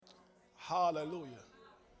Hallelujah.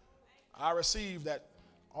 I receive that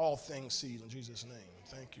all things seed in Jesus' name.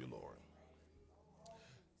 Thank you, Lord.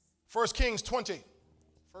 1 Kings 20.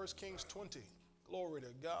 1 Kings 20. Glory to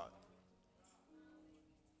God.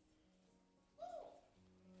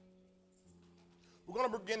 We're going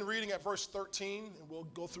to begin reading at verse 13, and we'll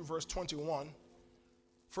go through verse 21.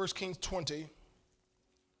 1 Kings 20,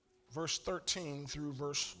 verse 13 through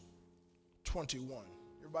verse 21.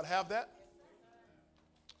 Everybody have that?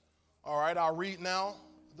 All right, I'll read now.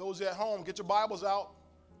 Those at home, get your Bibles out.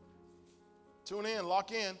 Tune in,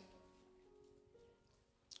 lock in.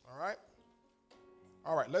 All right?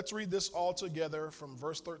 All right, let's read this all together from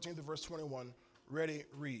verse 13 to verse 21. Ready,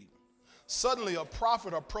 read. Suddenly a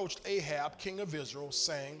prophet approached Ahab, king of Israel,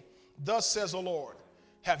 saying, Thus says the Lord,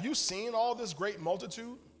 have you seen all this great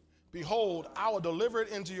multitude? Behold, I will deliver it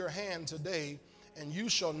into your hand today, and you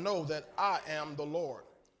shall know that I am the Lord.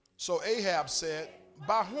 So Ahab said,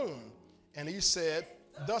 By whom? And he said,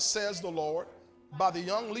 Thus says the Lord, by the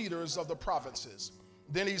young leaders of the provinces.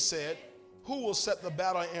 Then he said, Who will set the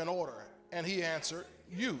battle in order? And he answered,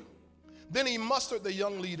 You. Then he mustered the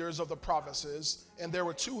young leaders of the provinces, and there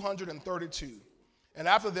were 232. And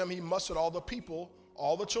after them he mustered all the people,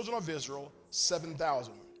 all the children of Israel,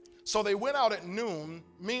 7,000. So they went out at noon.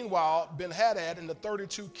 Meanwhile, Ben-Hadad and the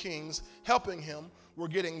 32 kings helping him were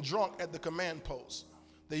getting drunk at the command post.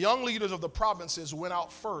 The young leaders of the provinces went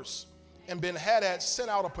out first, and Ben-Hadad sent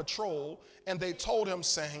out a patrol, and they told him,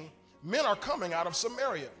 saying, Men are coming out of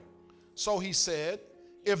Samaria. So he said,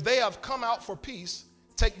 If they have come out for peace,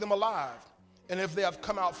 take them alive. And if they have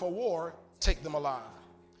come out for war, take them alive.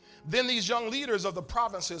 Then these young leaders of the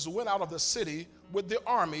provinces went out of the city with the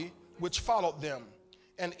army which followed them,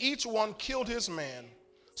 and each one killed his man.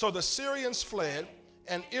 So the Syrians fled,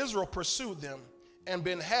 and Israel pursued them, and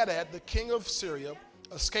Ben-Hadad, the king of Syria,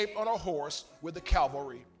 escaped on a horse with the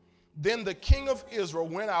cavalry. Then the king of Israel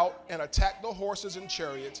went out and attacked the horses and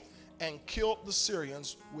chariots and killed the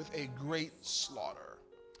Syrians with a great slaughter.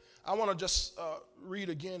 I want to just read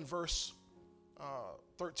again verse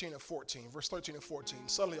 13 and 14. Verse 13 and 14.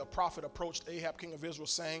 Suddenly a prophet approached Ahab, king of Israel,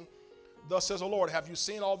 saying, Thus says the Lord, have you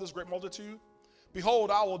seen all this great multitude?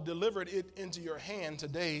 Behold, I will deliver it into your hand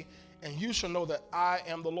today, and you shall know that I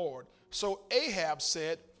am the Lord. So Ahab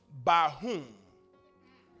said, By whom?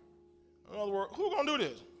 In other words, who's going to do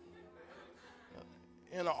this?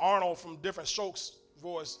 In an Arnold from Different Strokes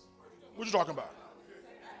voice, what you talking about?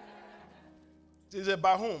 He said,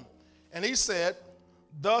 By whom? And he said,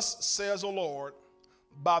 Thus says the Lord,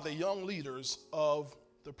 by the young leaders of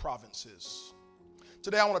the provinces.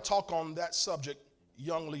 Today I want to talk on that subject,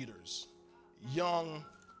 young leaders. Young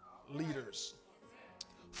leaders.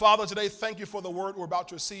 Father, today thank you for the word we're about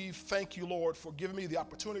to receive. Thank you, Lord, for giving me the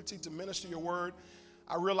opportunity to minister your word.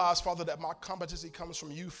 I realize, Father, that my competency comes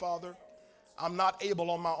from you, Father. I'm not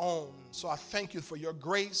able on my own. So I thank you for your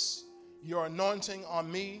grace, your anointing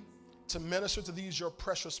on me to minister to these, your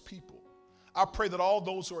precious people. I pray that all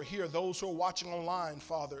those who are here, those who are watching online,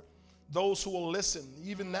 Father, those who will listen,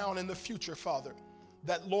 even now and in the future, Father,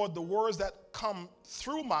 that, Lord, the words that come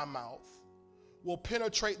through my mouth will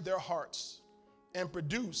penetrate their hearts and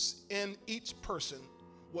produce in each person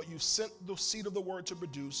what you sent the seed of the word to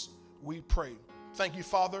produce, we pray. Thank you,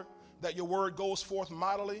 Father, that your word goes forth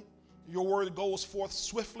mightily, your word goes forth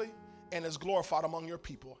swiftly, and is glorified among your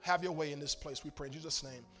people. Have your way in this place, we pray in Jesus'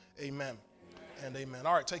 name. Amen and amen.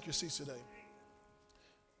 All right, take your seats today.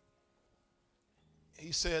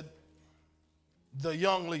 He said, the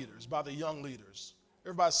young leaders, by the young leaders.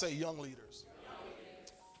 Everybody say young leaders. Young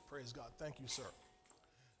leaders. Praise God. Thank you, sir.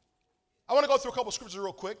 I want to go through a couple scriptures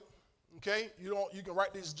real quick. Okay? You can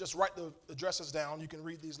write these, just write the addresses down. You can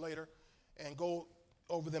read these later and go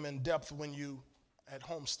over them in depth when you at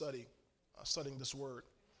home studying this word.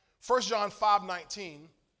 1 John 5:19.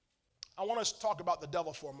 I want us to talk about the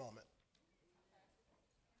devil for a moment.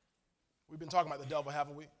 We've been talking about the devil,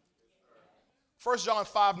 haven't we? 1 John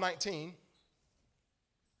 5:19.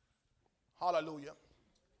 Hallelujah.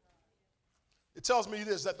 It tells me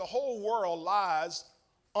this, that the whole world lies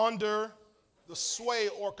under the sway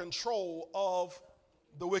or control of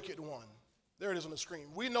the wicked one. There it is on the screen.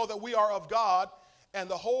 We know that we are of God, and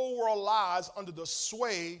the whole world lies under the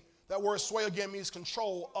sway. That word sway again means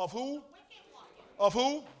control of who? Of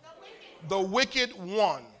who? The wicked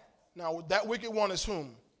one. Now, that wicked one is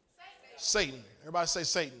whom? Satan. Everybody say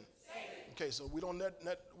Satan. Okay, so we don't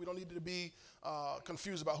need to be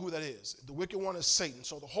confused about who that is. The wicked one is Satan.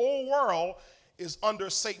 So the whole world is under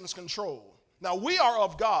Satan's control. Now, we are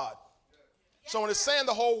of God. So when it's saying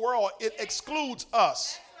the whole world, it excludes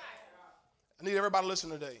us. I need everybody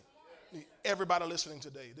listening today. I need everybody listening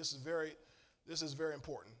today. This is very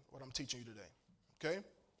important. what I'm teaching you today. Okay?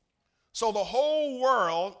 So the whole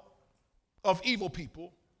world of evil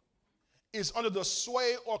people is under the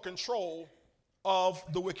sway or control of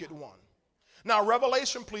the wicked one. Now,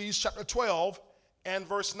 Revelation, please, chapter 12 and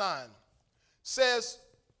verse 9 says,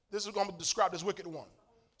 this is going to describe this wicked one.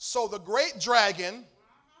 So the great dragon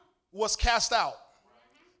was cast out,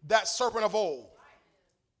 that serpent of old.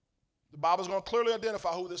 The Bible is going to clearly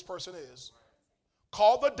identify who this person is.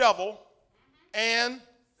 Called the devil and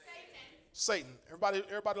Satan.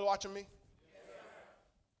 Everybody watching me?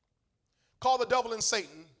 Called the devil and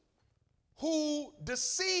Satan, who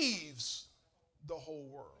deceives the whole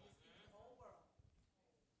world.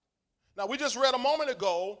 Now, we just read a moment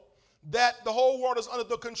ago that the whole world is under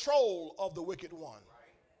the control of the wicked one.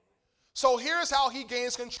 So here's how he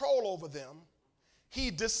gains control over them.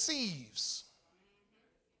 He deceives.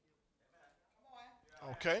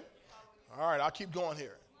 Okay? All right, I'll keep going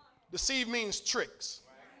here. Deceive means tricks.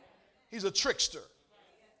 He's a trickster.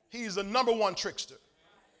 He's the number one trickster.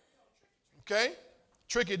 Okay?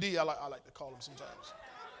 Tricky D, I like to call him sometimes.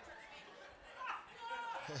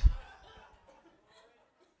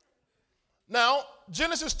 Now,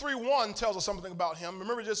 Genesis 3:1 tells us something about him.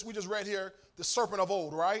 Remember, we just read here, the serpent of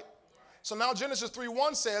old, right? So now Genesis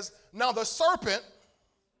 3:1 says, now the serpent,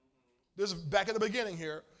 this is back at the beginning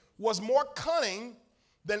here, was more cunning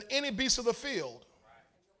than any beast of the field,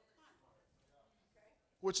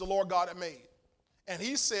 which the Lord God had made. And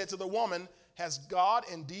he said to the woman, has God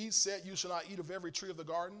indeed said you shall not eat of every tree of the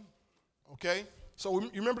garden? Okay? So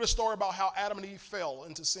you remember the story about how Adam and Eve fell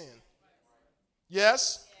into sin?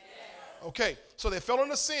 Yes? Okay, so they fell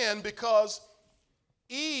into sin because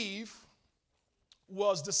Eve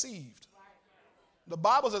was deceived. The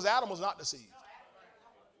Bible says Adam was not deceived.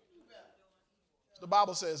 The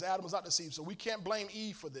Bible says Adam was not deceived, so we can't blame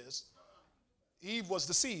Eve for this. Eve was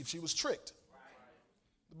deceived. She was tricked.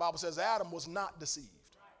 The Bible says Adam was not deceived.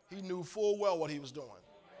 He knew full well what he was doing.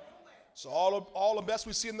 So all the best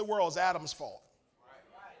we see in the world is Adam's fault.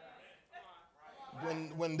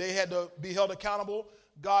 When they had to be held accountable,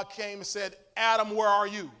 God came and said, Adam, where are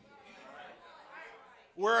you?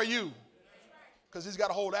 Where are you? Because he's got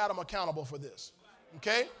to hold Adam accountable for this.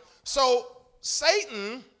 Okay? So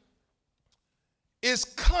Satan is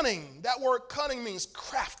cunning. That word cunning means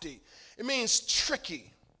crafty. It means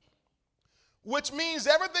tricky, which means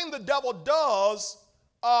everything the devil does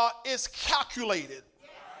is calculated.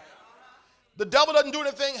 The devil doesn't do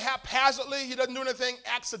anything haphazardly. He doesn't do anything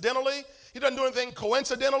accidentally. He doesn't do anything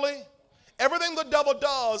coincidentally. Everything the devil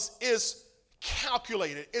does is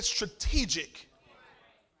calculated. It's strategic.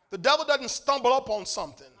 The devil doesn't stumble up on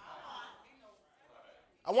something.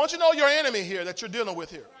 I want you to know your enemy here that you're dealing with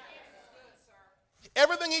here.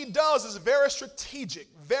 Everything he does is very strategic,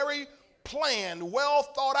 very planned, well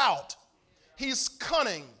thought out. He's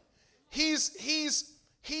cunning.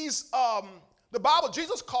 The Bible,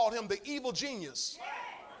 Jesus called him the evil genius.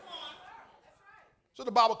 So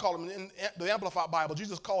the Bible called him, in the Amplified Bible,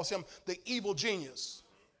 Jesus calls him the evil genius.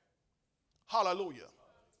 Hallelujah.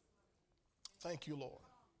 Thank you, Lord.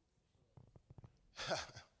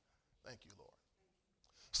 Thank you, Lord.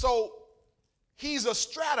 So he's a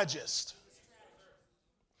strategist.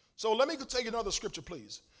 So let me take another scripture,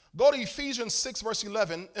 please. Go to Ephesians 6, verse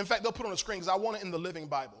 11. In fact, they'll put it on the screen because I want it in the Living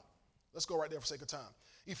Bible. Let's go right there for sake of time.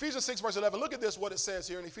 Ephesians 6, verse 11. Look at this, what it says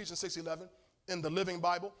here in Ephesians 6, 11 in the Living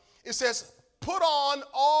Bible. It says, put on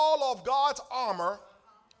all of God's armor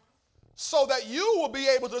so that you will be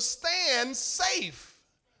able to stand safe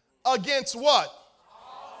against what?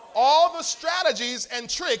 All the strategies and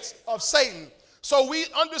tricks of Satan. So we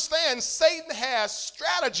understand Satan has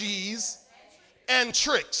strategies and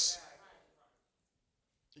tricks.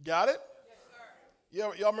 You got it?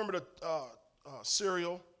 Y'all remember the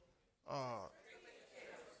cereal?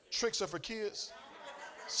 Tricks are for kids?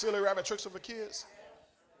 Silly Rabbit Tricks are for kids?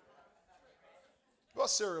 What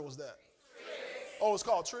cereal was that? Oh, it's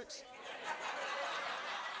called Tricks?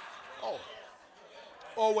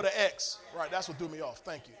 Oh, with an X. Right, that's what threw me off.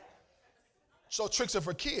 Thank you. So tricks are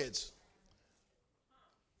for kids.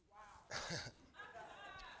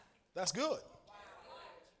 That's good.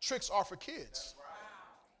 Tricks are for kids.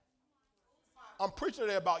 I'm preaching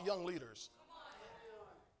today about young leaders.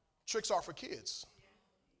 Tricks are for kids.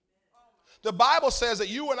 The Bible says that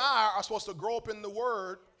you and I are supposed to grow up in the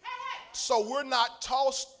Word so we're not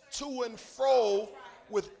tossed to and fro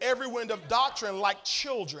with every wind of doctrine like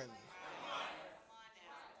children.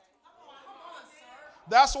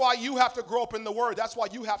 That's why you have to grow up in the Word. That's why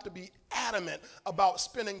you have to be adamant about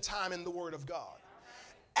spending time in the Word of God.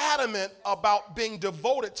 Adamant about being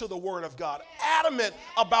devoted to the Word of God. Adamant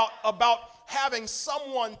about having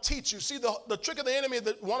someone teach you. See, the trick of the enemy,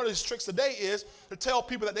 one of his tricks today is to tell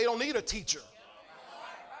people that they don't need a teacher.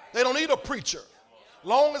 They don't need a preacher.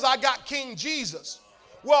 Long as I got King Jesus.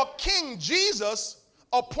 Well, King Jesus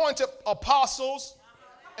appointed apostles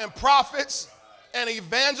and prophets and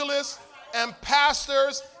evangelists and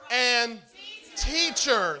pastors and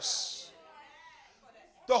teachers.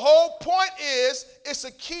 The whole point is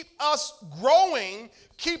to keep us growing,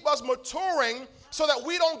 keep us maturing, so that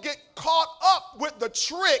we don't get caught up with the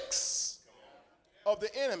tricks of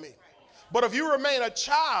the enemy. But if you remain a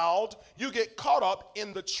child, you get caught up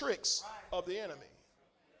in the tricks of the enemy.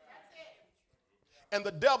 And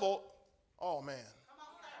the devil, oh man.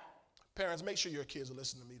 Parents, make sure your kids are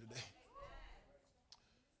listening to me today.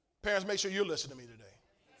 Parents, make sure you're listening to me today.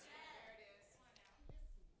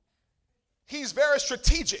 He's very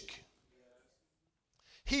strategic.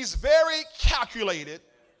 He's very calculated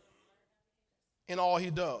in all he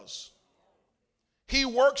does. He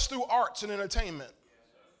works through arts and entertainment.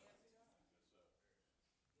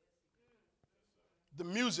 The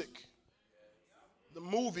music, the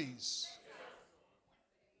movies.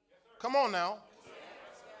 Come on now.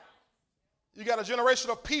 You got a generation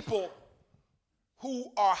of people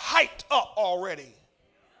who are hyped up already.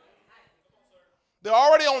 They're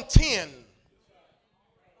already on 10.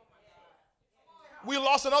 We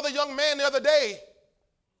lost another young man the other day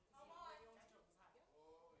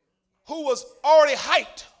who was already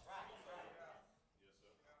hyped.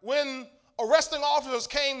 When arresting officers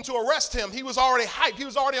came to arrest him, he was already hyped. He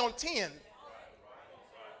was already on 10.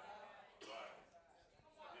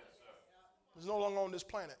 He's no longer on this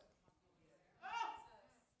planet.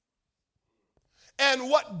 And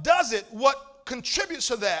what does it, what contributes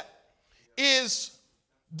to that is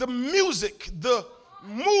the music, the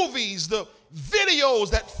movies, the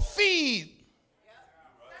videos that feed.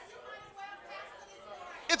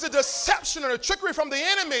 It's a deception and a trickery from the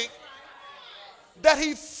enemy that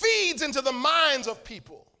he feeds into the minds of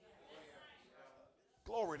people.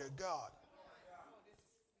 Glory to God.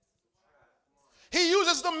 He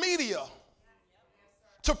uses the media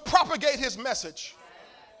to propagate his message,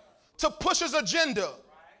 to push his agenda.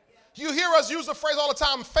 You hear us use the phrase all the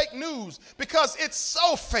time, fake news, because it's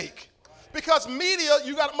so fake. Because media,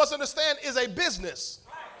 must understand, is a business.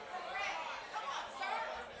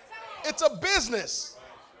 It's a business.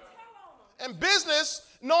 And business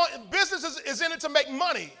is in it to make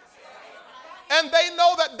money. And they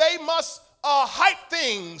know that they must hype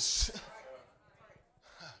things.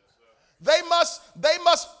 They must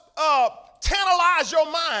tantalize your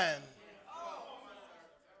mind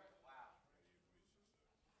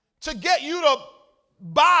to get you to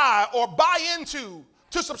buy or buy into,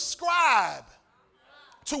 to subscribe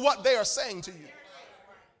to what they are saying to you.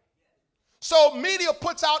 So media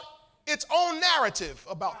puts out its own narrative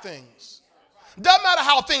about things. Doesn't matter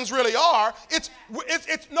how things really are. It's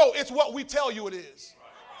what we tell you it is.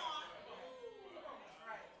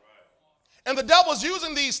 And the devil's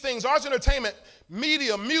using these things, arts, entertainment,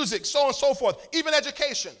 media, music, so on and so forth, even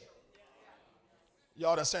education.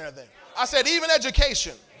 Y'all didn't say anything. I said even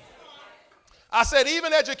education. I said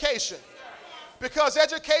even education. Because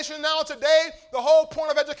education now today, the whole point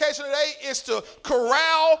of education today is to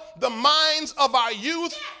corral the minds of our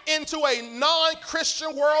youth into a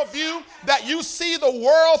non-Christian worldview, that you see the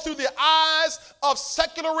world through the eyes of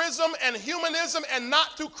secularism and humanism and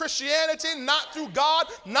not through Christianity, not through God,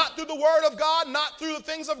 not through the Word of God, not through the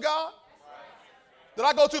things of God. Did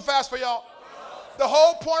I go too fast for y'all? The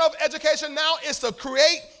whole point of education now is to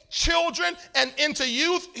create children and into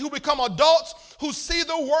youth who become adults who see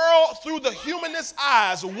the world through the humanist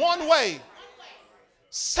eyes, one way,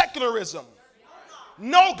 secularism,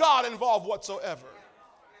 no God involved whatsoever.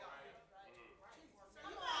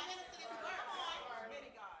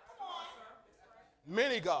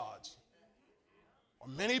 Many gods, or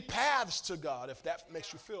many paths to God, if that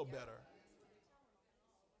makes you feel better.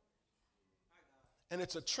 And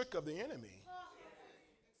it's a trick of the enemy,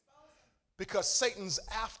 because Satan's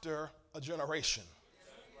after a generation.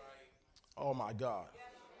 Oh my God.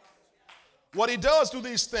 What he does through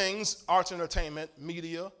these things, arts, entertainment,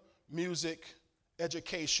 media, music,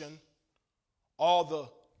 education, all the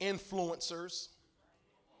influencers.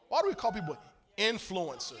 Why do we call people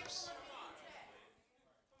influencers?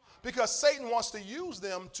 Because Satan wants to use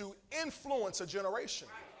them to influence a generation.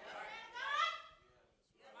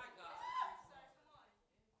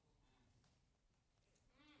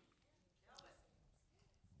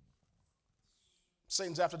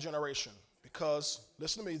 Satan's after generation because,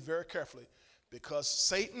 listen to me very carefully, because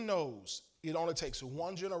Satan knows it only takes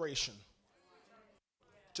one generation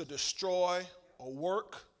to destroy a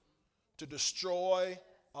work, to destroy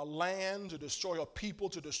a land, to destroy a people,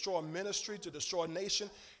 to destroy a ministry, to destroy a nation,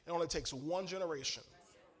 it only takes one generation.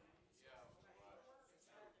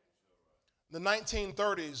 In the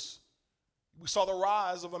 1930s, we saw the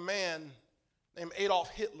rise of a man named Adolf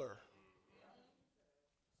Hitler.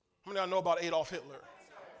 How many of y'all know about Adolf Hitler?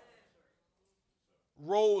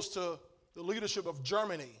 Rose to the leadership of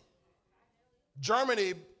Germany.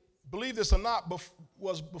 Germany, believe this or not,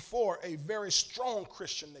 was before a very strong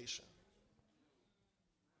Christian nation.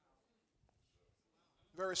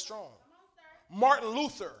 Very strong. Martin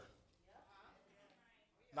Luther,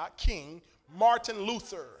 not King, Martin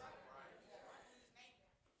Luther,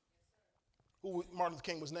 who Martin Luther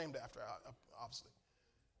King was named after, obviously.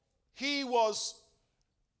 He was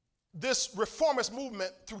this reformist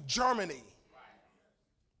movement through Germany.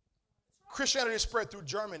 Christianity spread through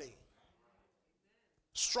Germany.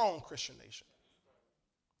 Strong Christian nation.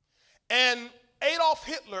 And Adolf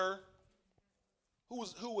Hitler, who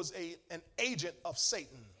was an agent of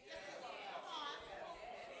Satan.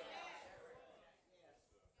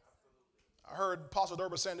 I heard Apostle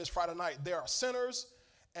Durban saying this Friday night. There are sinners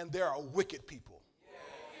and there are wicked people.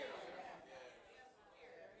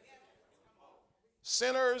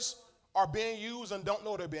 Sinners are being used and don't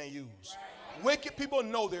know they're being used. Wicked people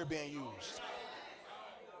know they're being used.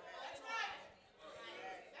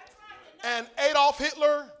 And Adolf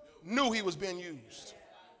Hitler knew he was being used.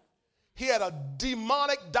 He had a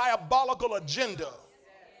demonic, diabolical agenda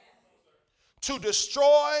to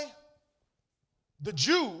destroy the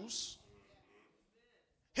Jews.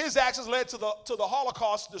 His actions led to the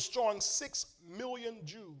Holocaust, destroying 6 million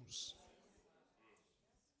Jews.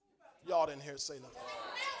 Y'all didn't hear it say nothing.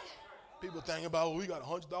 People thinking about, we got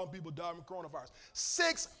 100,000 people died from coronavirus.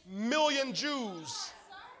 6 million Jews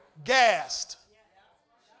gassed.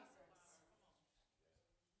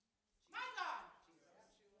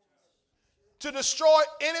 To destroy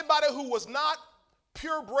anybody who was not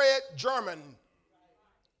purebred German.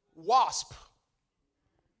 WASP.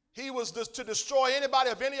 He was to destroy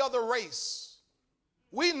anybody of any other race.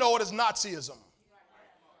 We know it as Nazism.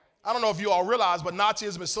 I don't know if you all realize, but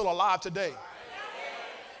Nazism is still alive today.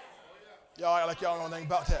 Y'all act like y'all don't know anything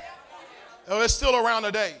about that. It's still around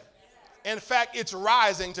today. In fact, it's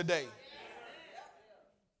rising today.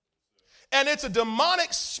 And it's a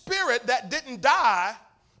demonic spirit that didn't die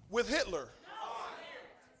with Hitler.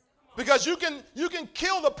 Because you can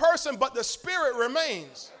kill the person, but the spirit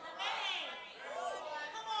remains.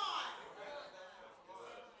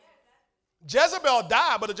 Jezebel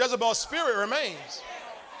died, but the Jezebel spirit remains.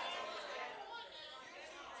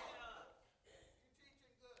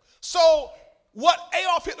 So what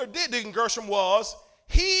Adolf Hitler did, Deacon Gershom, was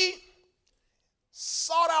he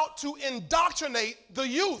sought out to indoctrinate the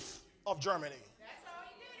youth of Germany. That's how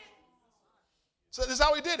he did it. So this is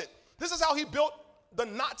how he did it. This is how he built the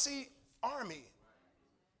Nazi army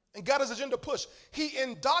and got his agenda pushed. He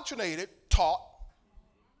indoctrinated, taught,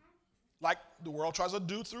 like the world tries to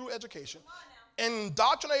do through education,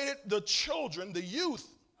 indoctrinated the children, the youth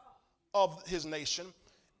of his nation.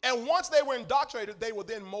 And once they were indoctrinated, they were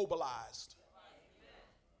then mobilized.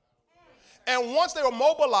 And once they were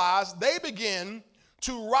mobilized, they began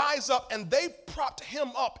to rise up, and they propped him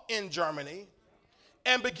up in Germany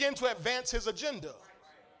and began to advance his agenda.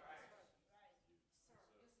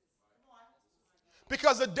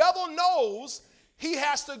 Because the devil knows he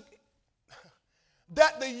has to,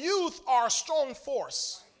 that the youth are a strong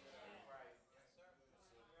force.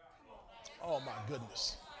 Oh my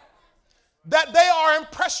goodness. That they are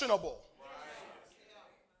impressionable.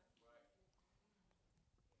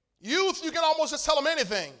 Youth, you can almost just tell them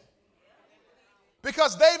anything.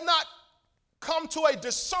 Because they've not come to a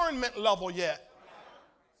discernment level yet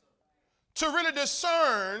to really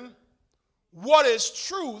discern what is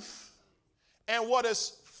truth and what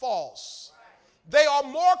is false. They are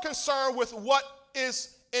more concerned with what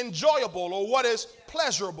is enjoyable or what is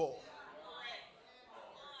pleasurable.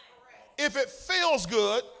 If it feels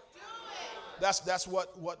good, that's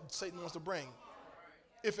what Satan wants to bring.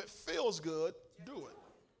 If it feels good, do it.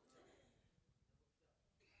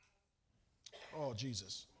 Oh,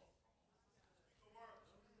 Jesus.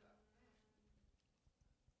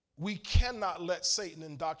 We cannot let Satan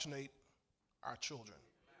indoctrinate our children.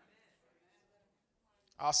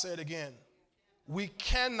 I'll say it again. We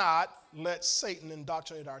cannot let Satan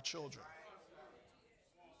indoctrinate our children.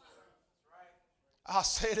 I'll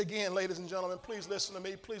say it again, ladies and gentlemen. Please listen to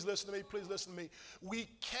me. Please listen to me. Please listen to me. We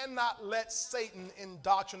cannot let Satan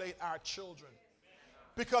indoctrinate our children.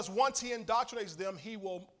 Because once he indoctrinates them, he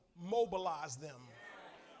will mobilize them.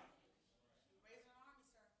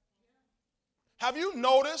 Have you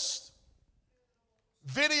noticed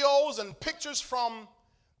videos and pictures from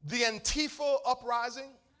the Antifa uprising,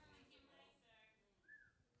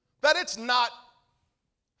 that it's not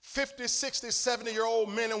 50, 60, 70-year-old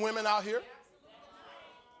men and women out here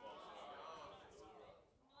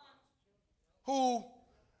who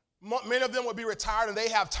many of them would be retired and they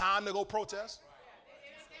have time to go protest?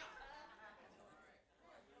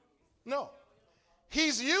 No.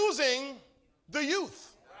 He's using the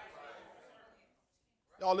youth.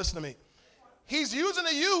 Y'all listen to me. He's using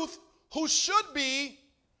the youth who should be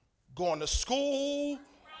going to school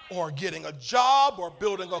or getting a job or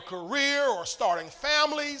building a career or starting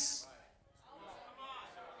families.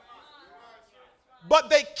 But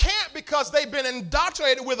they can't because they've been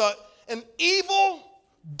indoctrinated with an evil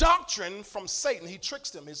doctrine from Satan. He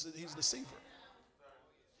tricks them. He's a deceiver.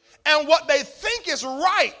 And what they think is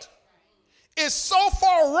right is so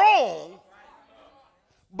far wrong.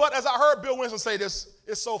 But as I heard Bill Winston say this,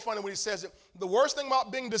 it's so funny when he says it. The worst thing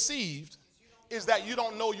about being deceived is that you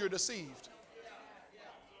don't know you're deceived.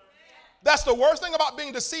 That's the worst thing about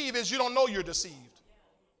being deceived is you don't know you're deceived.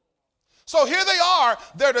 So here they are,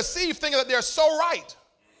 they're deceived thinking that they're so right.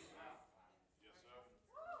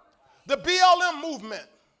 The BLM movement,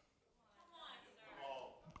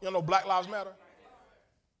 you know, Black Lives Matter,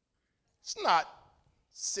 it's not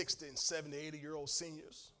 60 and 70, 80-year-old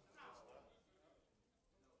seniors.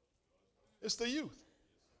 It's the youth.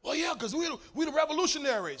 Well, yeah, because we the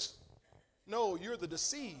revolutionaries. No, you're the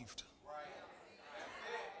deceived.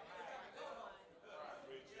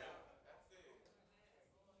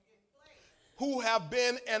 Who have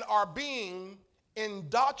been and are being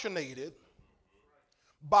indoctrinated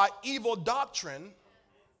by evil doctrine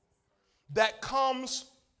that comes,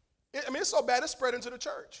 I mean, it's so bad it's spread into the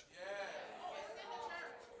church.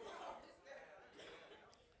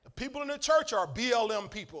 The people in the church are BLM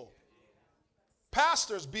people.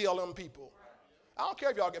 Pastors, BLM people. I don't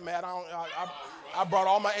care if y'all get mad. I brought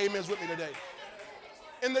all my amens with me today.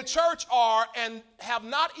 In the church are and have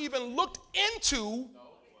not even looked into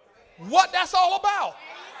what that's all about.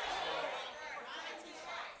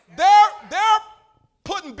 They're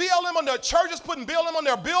putting BLM on their churches, putting BLM on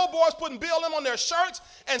their billboards, putting BLM on their shirts,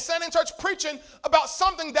 and standing in church preaching about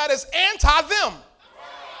something that is anti-them.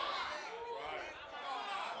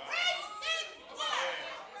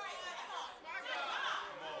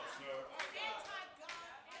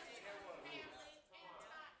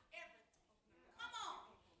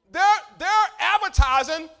 They're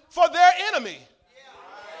advertising for their enemy.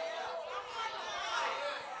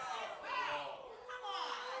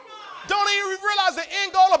 Don't even realize the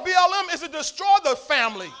end goal of BLM is to destroy the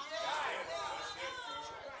family.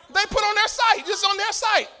 They put on their site, just on their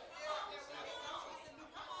site.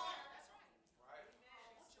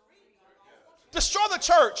 Destroy the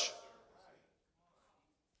church.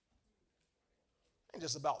 Ain't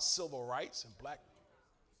just about civil rights and black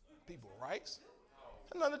people rights.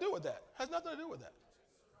 Has nothing to do with that. Has nothing to do with that.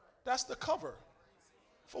 That's the cover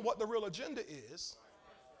for what the real agenda is.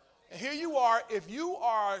 And here you are, if you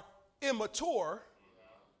are immature,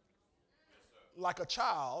 like a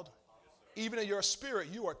child, even in your spirit,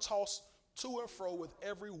 you are tossed to and fro with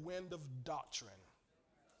every wind of doctrine.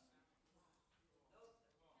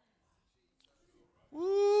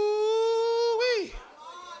 Woo-wee.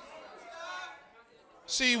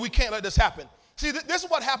 See, we can't let this happen. See, this is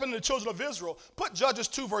what happened to the children of Israel. Put Judges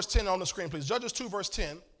 2 verse 10 on the screen, please. Judges 2 verse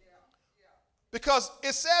 10. Because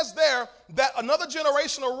it says there that another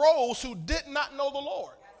generation arose who did not know the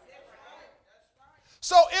Lord.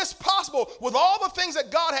 So it's possible with all the things that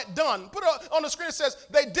God had done. Put it on the screen, it says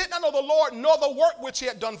they did not know the Lord nor the work which he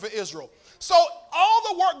had done for Israel. So all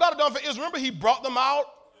the work God had done for Israel, remember he brought them out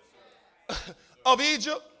of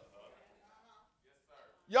Egypt?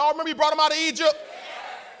 Y'all remember he brought them out of Egypt?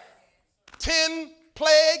 10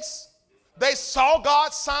 plagues. They saw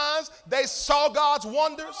God's signs. They saw God's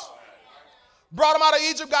wonders. Brought them out of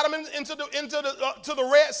Egypt, got them into the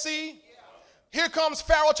Red Sea. Here comes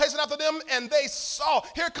Pharaoh chasing after them, and they saw.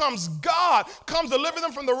 Here comes God, comes deliver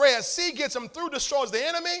them from the Red Sea, gets them through, destroys the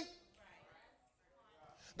enemy.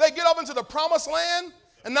 They get up into the promised land,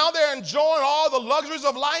 and now they're enjoying all the luxuries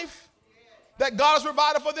of life that God has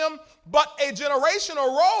provided for them. But a generation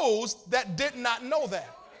arose that did not know that.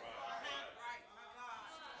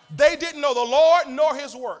 They didn't know the Lord nor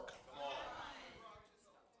his work.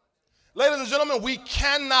 Ladies and gentlemen, we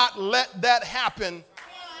cannot let that happen.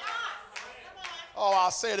 Oh,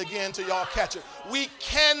 I'll say it again until y'all catch it. We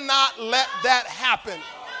cannot let that happen.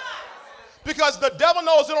 Because the devil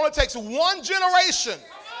knows it only takes one generation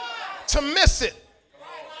to miss it.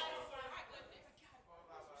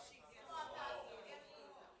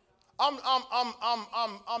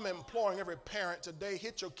 I'm imploring every parent today,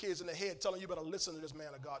 hit your kids in the head, tell them you better listen to this man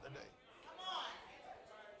of God today. Come on.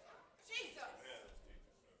 Jesus.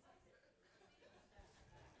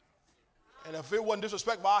 And if it wasn't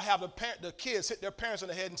disrespectful, I'll have the kids hit their parents in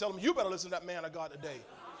the head and tell them, you better listen to that man of God today.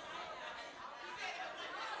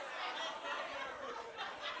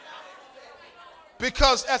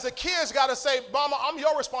 Because as a kid's got to say, Mama, I'm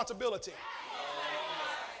your responsibility.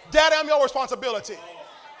 Daddy, I'm your responsibility.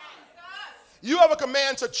 You have a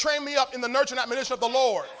command to train me up in the nurture and admonition of the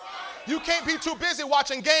Lord. You can't be too busy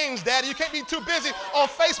watching games, Daddy. You can't be too busy on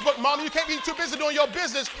Facebook, Mama. You can't be too busy doing your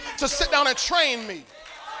business to sit down and train me.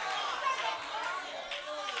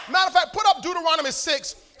 Matter of fact, put up Deuteronomy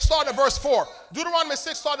 6, starting at verse 4. Deuteronomy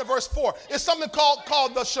 6, starting at verse 4. It's something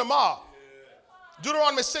called the Shema.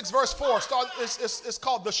 Deuteronomy 6, verse 4, it's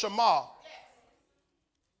called the Shema.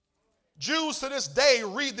 Jews to this day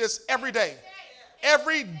read this every day.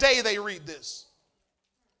 Every day they read this.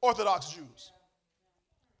 Orthodox Jews.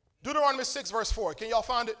 Deuteronomy 6, verse 4. Can y'all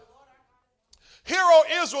find it? Hear, O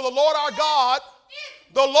Israel, the Lord our God,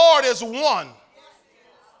 the Lord is one.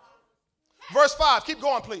 Verse 5. Keep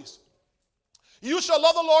going, please. You shall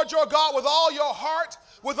love the Lord your God with all your heart,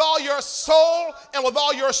 with all your soul, and with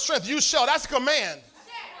all your strength. You shall. That's a command.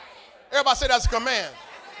 Everybody say that's a command.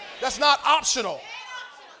 That's not optional.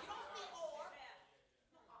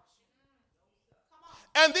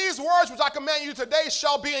 And these words which I command you today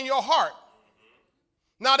shall be in your heart.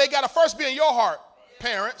 Now they got to first be in your heart,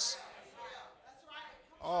 parents.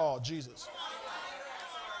 Oh, Jesus.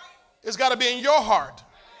 It's got to be in your heart.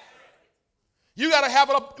 You got to have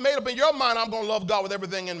it made up in your mind, I'm going to love God with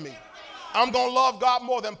everything in me. I'm going to love God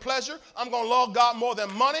more than pleasure. I'm going to love God more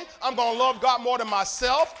than money. I'm going to love God more than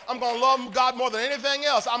myself. I'm going to love God more than anything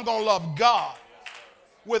else. I'm going to love God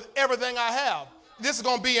with everything I have. This is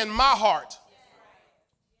going to be in my heart.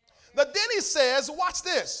 But then he says, watch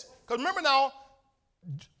this. Because remember now,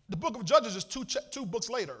 the book of Judges is two books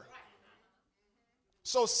later.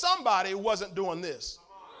 So somebody wasn't doing this.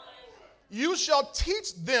 You shall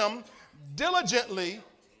teach them diligently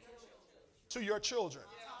to your children.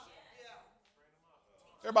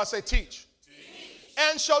 Everybody say teach.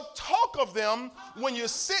 And shall talk of them when you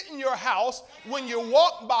sit in your house, when you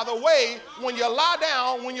walk by the way, when you lie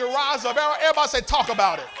down, when you rise up. Everybody say talk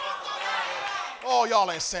about it. Oh, y'all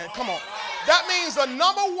ain't saying, come on. That means the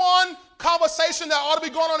number one conversation that ought to be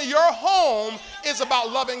going on in your home is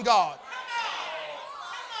about loving God.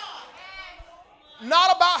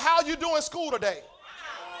 Not about how you do in school today.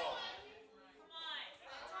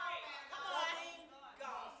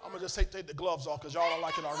 I'm going to just take the gloves off because y'all don't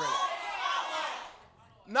like it already.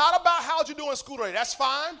 Not about how you do in school today. That's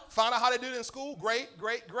fine. Find out how they did it in school. Great,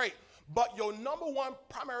 great, great. But your number one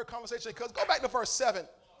primary conversation, because go back to verse 7.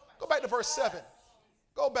 Go back to verse 7.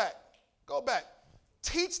 Go back. Go back.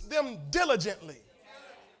 Teach them diligently.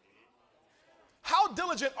 How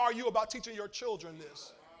diligent are you about teaching your children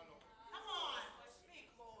this? Come on. Speak,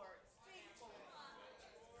 Lord. Speak,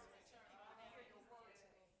 Lord.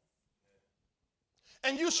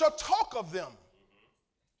 And you shall talk of them.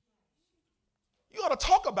 You ought to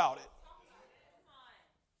talk about it.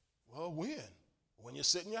 Well, when? When you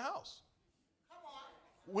sit in your house.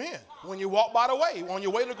 When? When you walk by the way, on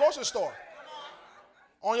your way to the grocery store,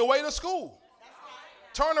 on your way to school.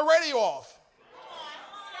 Turn the radio off.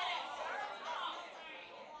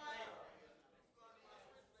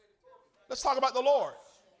 Let's talk about the Lord.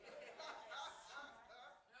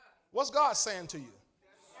 What's God saying to you?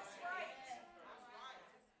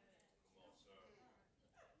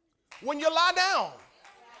 When you lie down,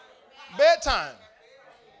 bedtime.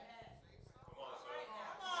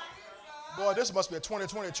 Boy, this must be a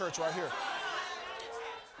 2020 church right here.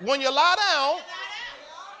 When you lie down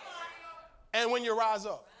and when you rise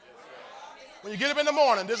up. When you get up in the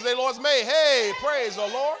morning, this is the Lord's made. Hey, praise the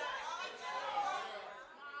Lord.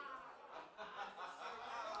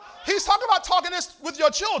 He's talking about talking this with your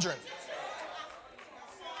children.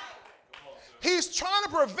 He's trying to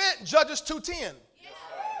prevent Judges 2:10.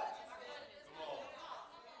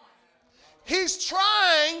 He's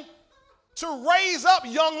trying to raise up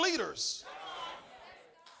young leaders,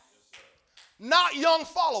 not young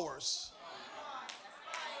followers.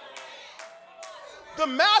 The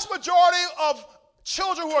mass majority of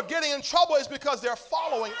children who are getting in trouble is because they're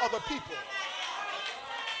following other people.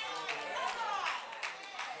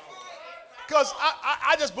 Because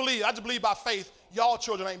I just believe by faith, y'all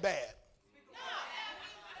children ain't bad.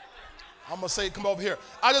 I'm going to say, come over here.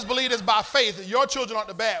 I just believe this by faith that your children aren't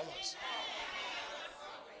the bad ones.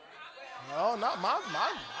 No, not my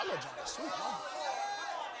little John is sweet.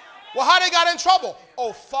 Well, how they got in trouble?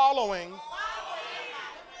 Oh, following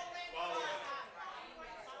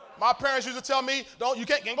My parents used to tell me, you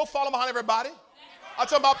can't go follow behind everybody. I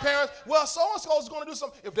tell my parents, well, so-and-so is going to do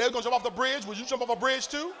something. If they're going to jump off the bridge, would you jump off a bridge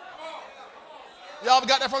too? Y'all ever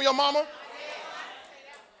got that from your mama?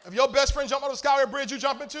 If your best friend jump off the Skyway Bridge, you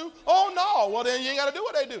jump into? Oh, no. Well, then you ain't got to do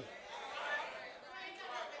what they do.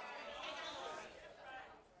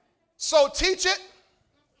 So teach it,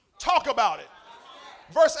 talk about it.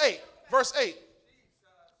 Verse 8.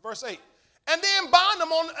 And then bind them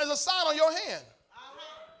as a sign on your hand.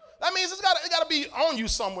 That means it's got to be on you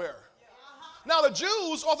somewhere. Now, the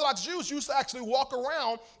Jews, Orthodox Jews, used to actually walk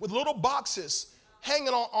around with little boxes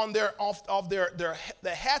hanging on their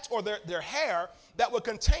hats or their hair that would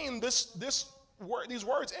contain these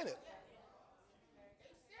words in it.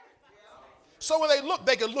 So when they look,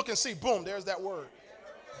 they could look and see, boom, there's that word.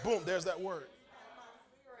 Boom, there's that word.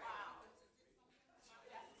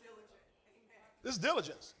 This is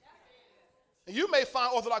diligence. And you may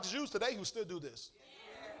find Orthodox Jews today who still do this.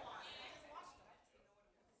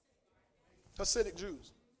 Hasidic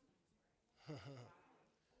Jews.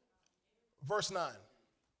 Verse 9.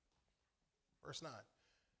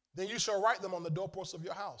 Then you shall write them on the doorposts of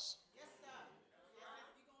your house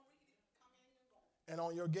and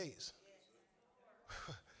on your gates.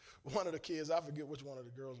 One of the kids, I forget which one of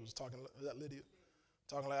the girls was talking, that Lydia,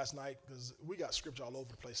 talking last night, because we got scripture all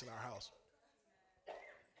over the place in our house.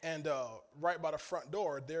 And right by the front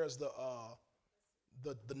door, there's the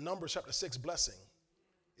Numbers chapter 6 blessing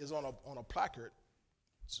is on a placard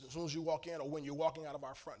as soon as you walk in or when you're walking out of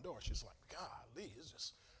our front door. She's like, golly, it's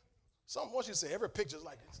just something. What she say, every picture is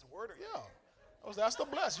like, it's the word. Yeah. That's the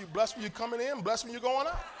bless. You bless when you're coming in, bless when you're going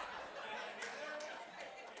out.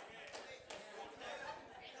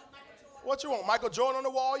 What you want? Michael Jordan on the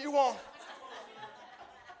wall? You want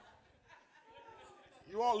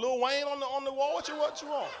Lil Wayne on the wall? What you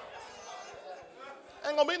want?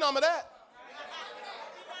 Ain't gonna be none of that.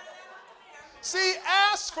 See,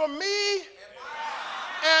 ask for me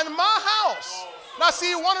and my house. Now,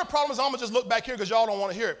 see, one of the problems, I'm gonna just look back here because y'all don't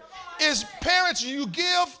want to hear it, is parents, you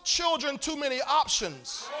give children too many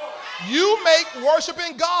options. You make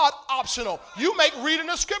worshiping God optional. You make reading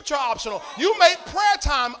the scripture optional. You make prayer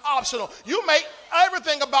time optional. You make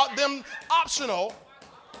everything about them optional.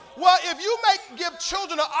 Well, if you give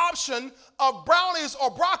children an option of brownies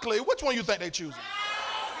or broccoli, which one you think they choose?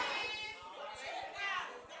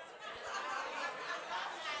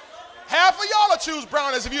 Half of y'all would choose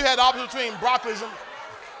brownies if you had the option between broccolis and...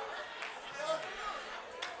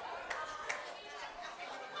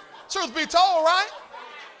 Truth be told, right?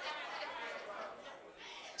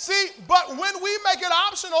 See, but when we make it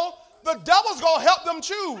optional, the devil's going to help them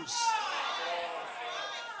choose.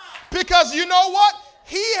 Because you know what?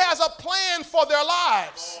 He has a plan for their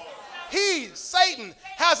lives. Satan,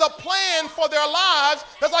 has a plan for their lives.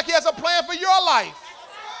 That's like he has a plan for your life.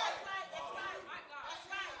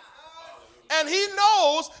 And he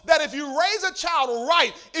knows that if you raise a child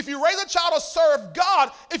right, if you raise a child to serve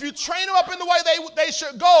God, if you train them up in the way they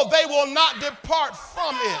should go, they will not depart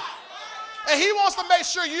from it. And he wants to make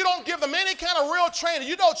sure you don't give them any kind of real training.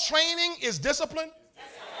 You know training is discipline.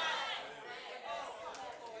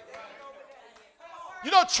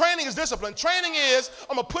 You know training is discipline. Training is,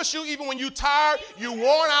 I'm going to push you even when you're tired, you're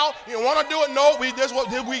worn out, you want to do it. No, this is what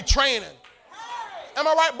we training. Am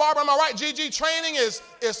I right, Barbara? Am I right, Gigi? Training is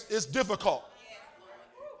difficult.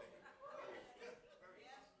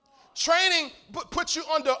 Training puts you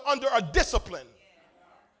under a discipline.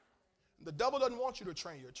 The devil doesn't want you to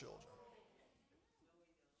train your children.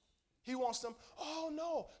 He wants them, oh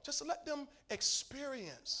no, just let them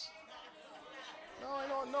experience. No,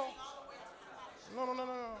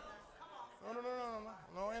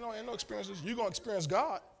 ain't no experiences. You're going to experience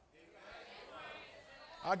God.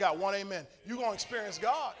 I got one amen. You're going to experience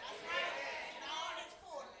God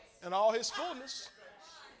in all his fullness.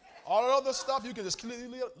 All the other stuff, you can just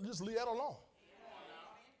leave that alone.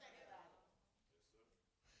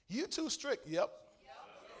 You too strict. Yep.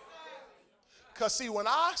 Because see, when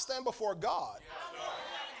I stand before God,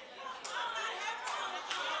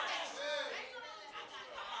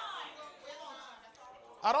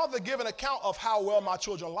 I don't have to give an account of how well my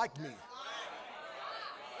children liked me.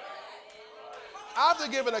 I have to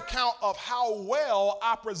give an account of how well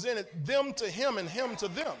I presented them to him and him to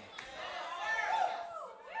them.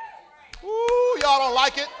 Ooh, y'all don't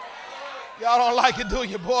like it? Y'all don't like it, do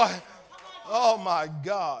you, boy? Oh, my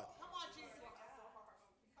God.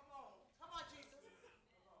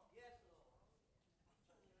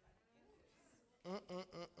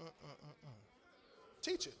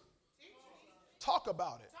 Teach it. Talk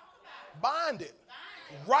about it. Bind it.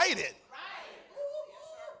 Write it.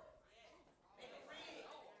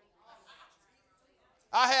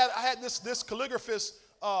 I had this calligraphist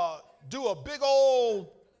do a big old,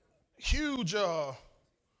 huge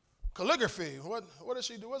calligraphy. What does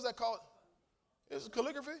she do? What's that called? Is it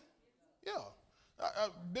calligraphy? Yeah. A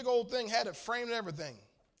big old thing, had it framed and everything.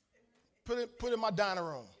 Put it in my dining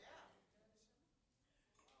room.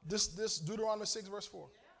 This Deuteronomy 6, verse 4.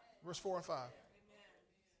 Verse 4 and 5.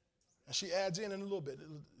 And she adds in a little bit,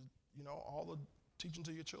 all the teaching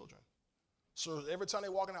to your children. So every time they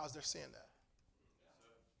walk in the house, they're seeing that.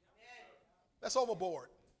 That's overboard.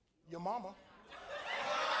 Your mama.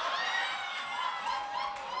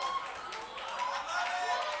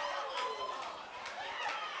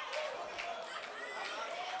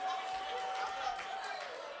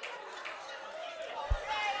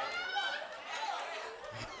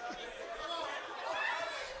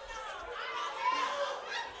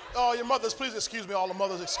 Oh, your mothers, please excuse me. All the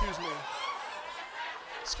mothers, excuse me.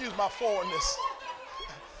 Excuse my forwardness.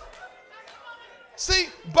 See,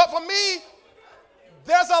 but for me,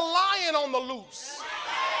 there's a lion on the loose.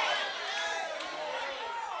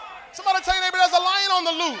 Somebody tell your neighbor there's a lion on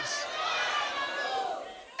the loose.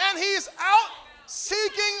 And he's out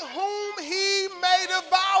seeking whom he may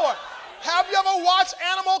devour. Have you ever watched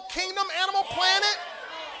Animal Kingdom, Animal Planet?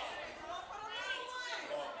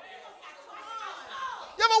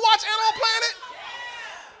 You ever watch Animal Planet?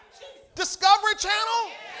 Discovery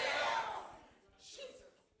Channel?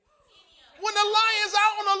 When the lion's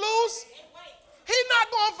out on the loose, he's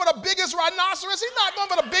not going for the biggest rhinoceros. He's not going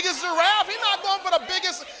for the biggest giraffe. He's not going for the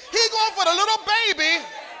biggest. He's going for the little baby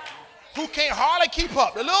who can't hardly keep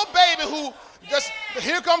up. The little baby who just,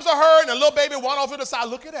 here comes a herd, and the little baby went off to the side.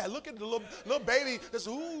 Look at that. Look at the little baby. Just,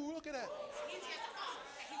 ooh, look at that.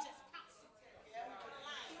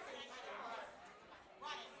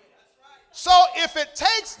 So if it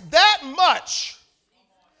takes that much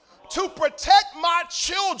to protect my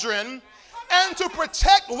children and to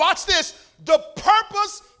protect, watch this, the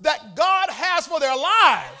purpose that God has for their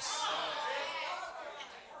lives,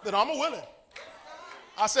 then I'm willing.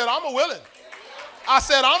 I said, I'm willing. I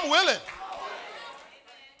said, I'm willing.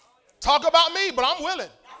 Talk about me, but I'm willing.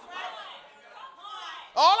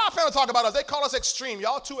 All our family talk about us, they call us extreme.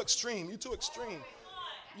 Y'all too extreme. You too extreme.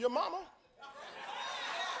 Your mama?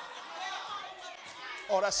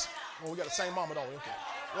 Oh, we got the same mama, don't we? Okay.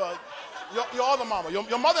 Well, your other mama,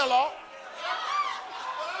 your mother-in-law.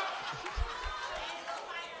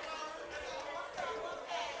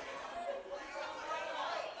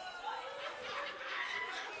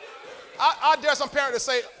 I dare some parent to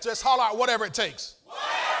say, just holler out whatever it takes. Whatever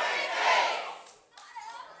it takes.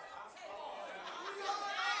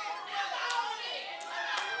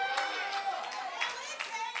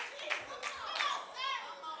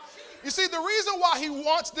 You see, the reason why he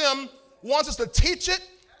wants us to teach it,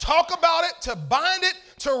 talk about it, to bind it,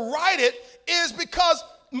 to write it, is because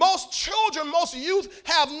most children, most youth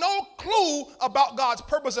have no clue about God's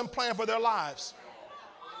purpose and plan for their lives.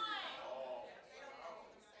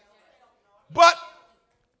 But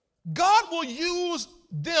God will use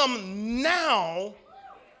them now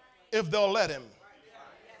if they'll let him.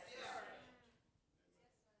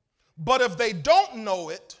 But if they don't know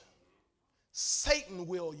it, Satan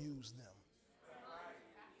will use them.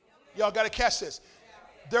 Y'all got to catch this.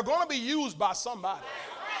 They're going to be used by somebody.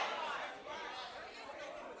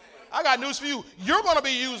 I got news for you. You're going to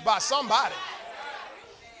be used by somebody.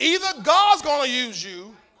 Either God's going to use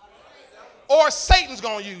you or Satan's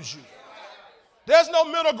going to use you. There's no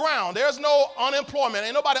middle ground. There's no unemployment.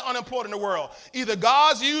 Ain't nobody unemployed in the world. Either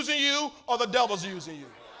God's using you or the devil's using you.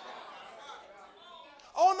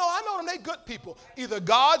 Oh, no, I know them. They good people. Either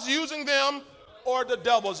God's using them or the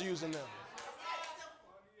devil's using them.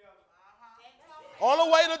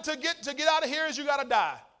 Only way to get out of here is you got to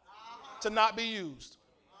die to not be used.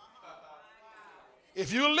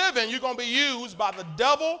 If you're living, you're going to be used by the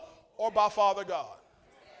devil or by Father God.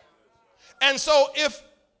 And so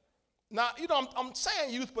I'm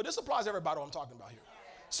saying youth, but this applies to everybody what I'm talking about here.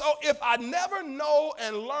 So if I never know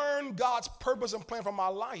and learn God's purpose and plan for my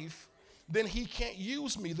life, then he can't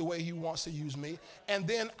use me the way he wants to use me. And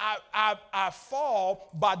then I fall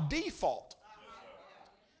by default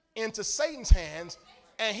into Satan's hands,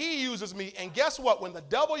 and he uses me. And guess what? When the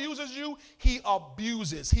devil uses you, he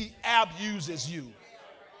abuses you.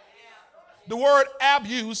 The word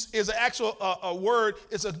abuse is an actual a word.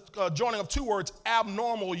 It's a joining of two words,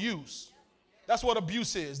 abnormal use. That's what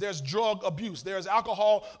abuse is. There's drug abuse. There's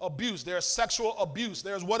alcohol abuse. There's sexual abuse.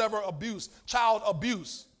 There's whatever abuse, child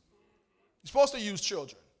abuse. You're supposed to use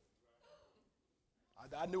children.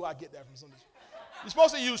 I knew I'd get that from somebody. You're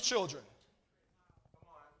supposed to use children.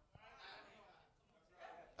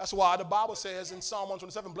 That's why the Bible says in Psalm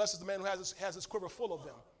 127, blessed is the man who has his quiver full of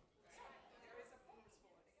them.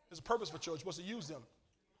 There's a purpose for church. You're supposed to use them.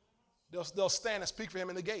 They'll stand and speak for him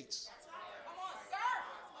in the gates.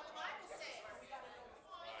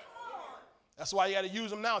 That's why you got to use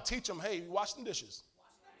them now. Teach them, hey, wash them dishes.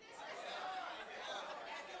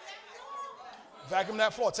 Vacuum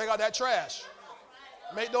that floor. Take out that trash.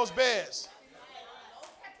 Make those beds.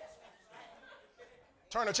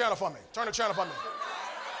 Turn the channel for me. Turn the channel for me.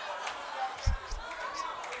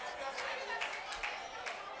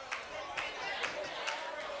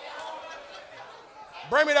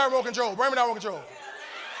 Bring me that remote control. Bring me that remote control.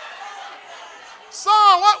 Son,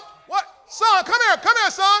 what? Son, come here,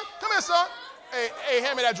 son. Come here, son. Hey,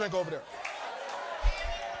 hand me that drink over there.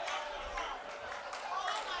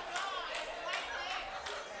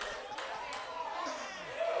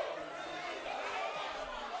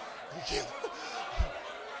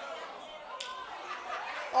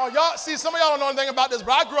 Oh, y'all, see, some of y'all don't know anything about this,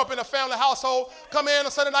 but I grew up in a family household. Come in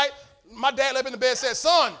on Sunday night, my dad left in the bed and said,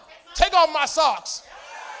 son, take off my socks.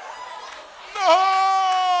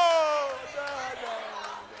 No.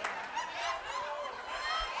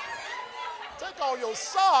 Take all your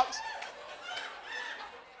socks.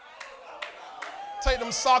 Take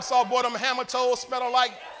them socks off, boy, them hammer toes smelling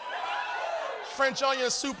like French onion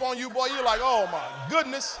soup on you, boy. You're like, oh, my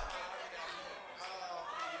goodness.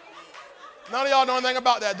 None of y'all know anything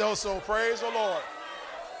about that, though, so praise the Lord.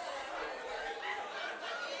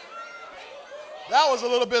 That was a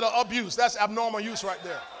little bit of abuse. That's abnormal use right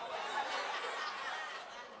there.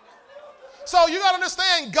 So you got to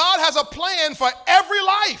understand, God has a plan for every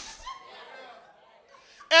life.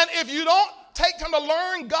 And if you don't take time to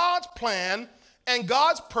learn God's plan and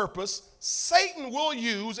God's purpose, Satan will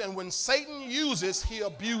use, and when Satan uses, he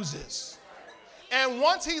abuses. And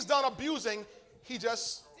once he's done abusing, he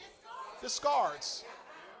just discards.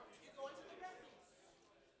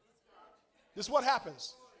 This is what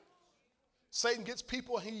happens. Satan gets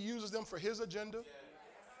people and he uses them for his agenda.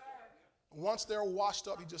 Once they're washed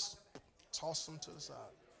up, he just tosses them to the side.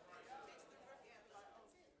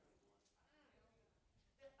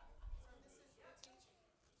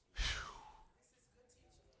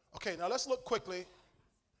 Okay, now let's look quickly.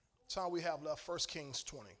 Time we have left, 1 Kings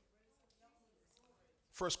 20.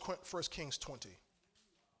 1 Kings 20.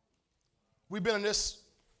 We've been in this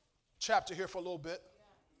chapter here for a little bit.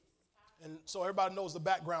 And so everybody knows the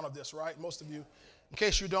background of this, right? Most of you. In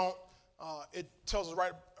case you don't, it tells us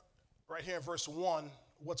right here in verse 1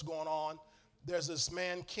 what's going on. There's this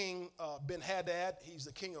man, King Ben-Hadad. He's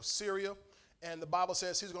the king of Syria. And the Bible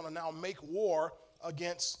says he's going to now make war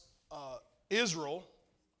against Israel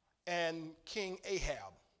and King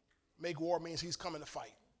Ahab. Make war means he's coming to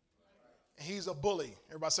fight. And he's a bully.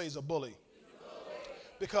 Everybody say he's a bully.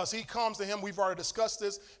 Because he comes to him, we've already discussed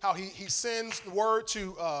this, how he sends the word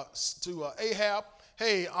to Ahab,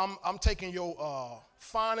 hey, I'm taking your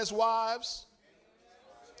finest wives,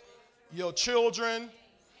 your children,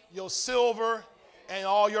 your silver, and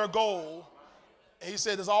all your gold. And he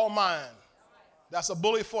said, it's all mine. That's a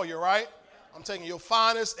bully for you, right? I'm taking your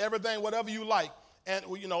finest, everything, whatever you like. And,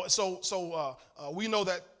 you know, so we know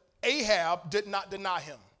that Ahab did not deny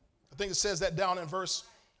him. I think it says that down in verse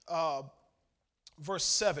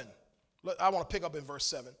 7. I want to pick up in verse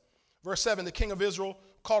 7. Verse 7, the king of Israel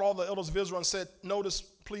called all the elders of Israel and said, notice,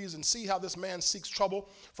 please, and see how this man seeks trouble.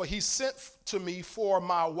 For he sent to me for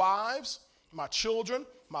my wives, my children,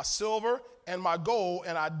 my silver, and my gold,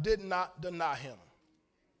 and I did not deny him.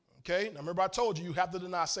 Okay? Now remember I told you, you have to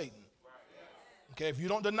deny Satan. Okay? If you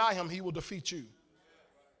don't deny him, he will defeat you.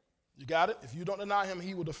 You got it? If you don't deny him,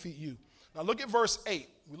 he will defeat you. Now look at verse 8.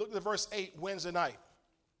 We looked at verse 8 Wednesday night.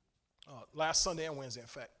 Last Sunday and Wednesday, in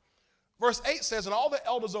fact. Verse 8 says, and all the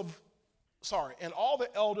elders and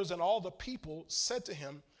all the people said to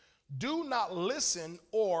him, do not listen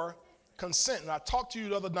or consent. And I talked to you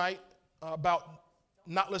the other night about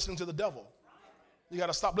not listening to the devil. You got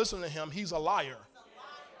to stop listening to him. He's a liar.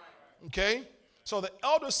 Okay? So the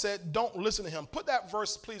elders said, don't listen to him. Put that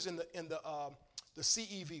verse, please, in the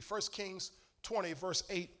CEV, 1 Kings 20, verse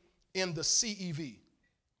 8, in the CEV.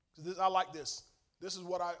 I like this. This is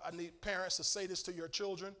what I need parents to say this to your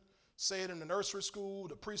children. Say it in the nursery school,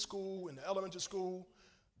 the preschool, in the elementary school.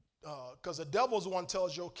 Because the devil's the one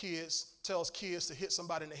tells kids to hit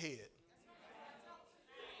somebody in the head.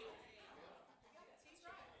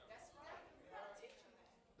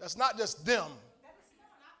 That's not just them.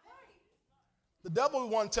 The devil will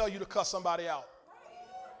want to tell you to cuss somebody out.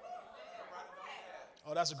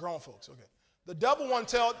 Oh, that's the grown folks. Okay. The devil one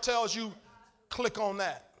tells you, click on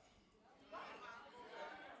that.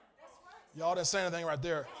 Y'all didn't say anything right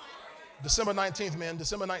there. December 19th, man.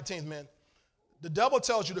 December 19th, man. The devil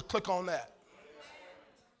tells you to click on that.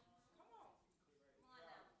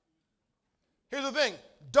 Here's the thing.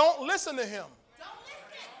 Don't listen to him.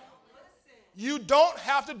 You don't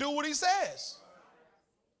have to do what he says.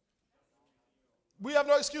 We have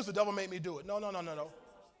no excuse. The devil made me do it. No. You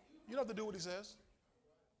don't have to do what he says.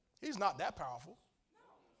 He's not that powerful.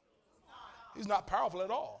 He's not powerful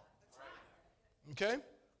at all. Okay?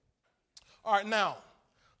 All right, now,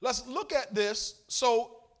 let's look at this.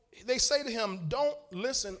 So they say to him, don't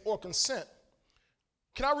listen or consent.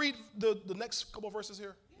 Can I read the next couple of verses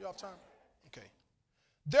here? You have time? Okay.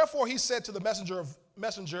 Therefore he said to the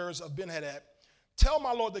messengers of Ben-Hadad, tell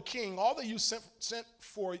my lord the king, all that you sent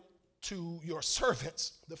for to your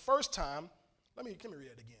servants the first time. Let me read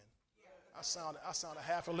it again. I sounded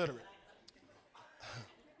half illiterate.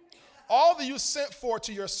 All that you sent for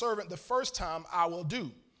to your servant the first time I will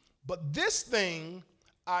do, but this thing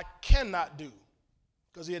I cannot do,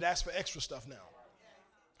 because he had asked for extra stuff now.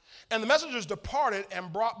 And the messengers departed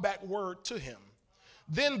and brought back word to him.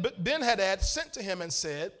 Then Ben-Hadad sent to him and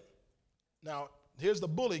said, now here's the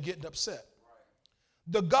bully getting upset.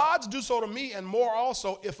 The gods do so to me and more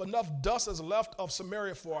also, if enough dust is left of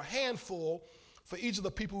Samaria for a handful for each of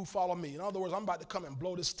the people who follow me. In other words, I'm about to come and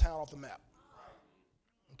blow this town off the map.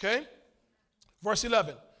 Okay? Verse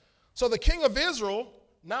 11. So the king of Israel,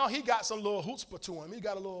 now he got some little chutzpah to him. He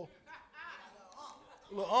got a little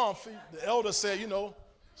umph. The elder said,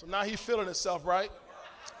 so now he's feeling himself, right?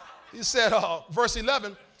 He said, verse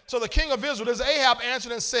 11, so the king of Israel, this Ahab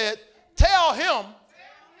answered and said, tell him,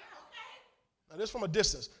 now this from a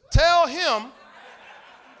distance, tell him,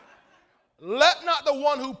 let not the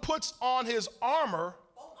one who puts on his armor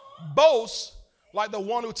boast like the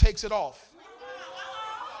one who takes it off.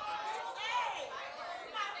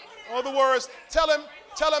 In other words, tell him,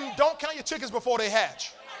 don't count your chickens before they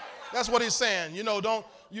hatch. That's what he's saying. You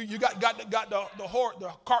got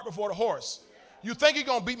the cart before the horse. You think you're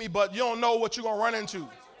going to beat me, but you don't know what you're going to run into.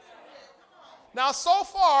 Now, so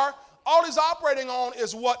far, all he's operating on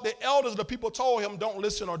is what the elders of the people told him, don't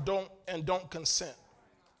listen or don't consent.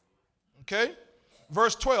 Okay?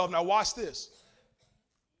 Verse 12. Now, watch this.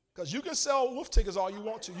 Because you can sell wolf tickets all you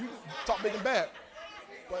want to. You can talk big and bad.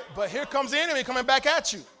 But here comes the enemy coming back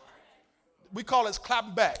at you. We call it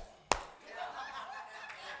clap back.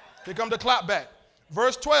 Here comes the clap back.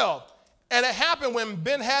 Verse 12. And it happened when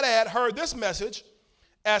Ben-Hadad heard this message,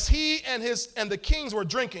 as he and the kings were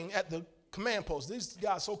drinking at the command post. These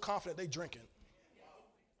guys so confident they drinking.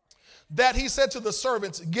 That he said to the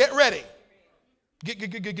servants, get ready. Get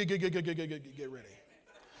ready.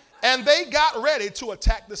 And they got ready to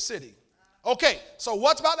attack the city. Okay, so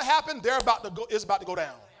what's about to happen? It's about to go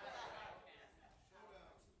down.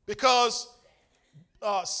 Because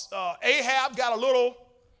Ahab got a little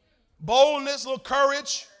boldness, a little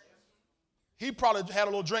courage. He probably had a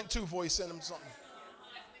little drink too before he sent him something.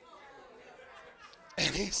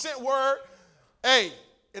 And he sent word, hey,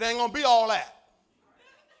 it ain't going to be all that.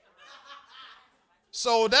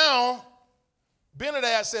 So now,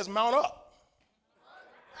 Ben-Hadad says, mount up.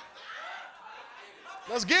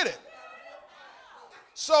 Let's get it.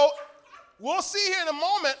 So we'll see here in a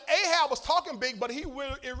moment, Ahab was talking big, but it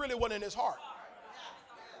really wasn't in his heart.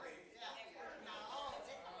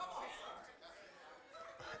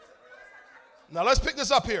 Now let's pick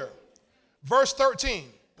this up here. Verse 13.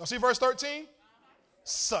 Y'all see verse 13?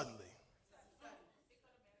 Suddenly.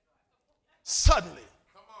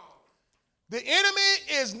 The enemy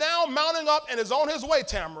is now mounting up and is on his way,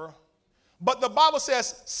 Tamara. But the Bible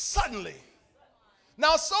says suddenly.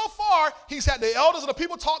 Now so far, he's had the elders of the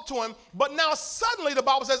people talk to him, but now suddenly the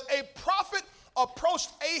Bible says a prophet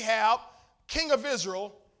approached Ahab, king of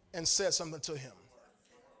Israel, and said something to him.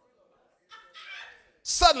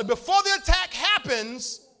 Suddenly, before the attack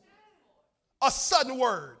happens, a sudden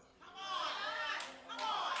word.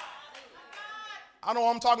 I know who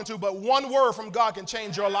I'm talking to, but one word from God can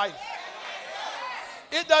change your life.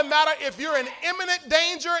 It doesn't matter if you're in imminent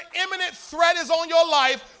danger, imminent threat is on your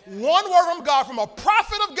life. One word from God, from a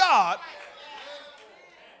prophet of God,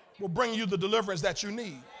 will bring you the deliverance that you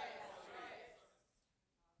need.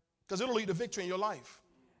 Because it'll lead to victory in your life.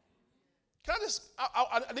 Can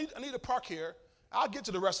I need to park here. I'll get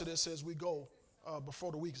to the rest of this as we go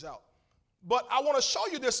before the week's out. But I want to show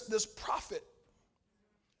you this prophet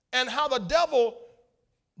and how the devil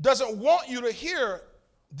doesn't want you to hear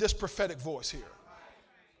this prophetic voice here.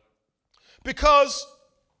 Because,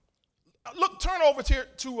 look, turn over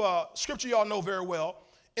to scripture y'all know very well.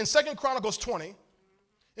 In 2 Chronicles 20,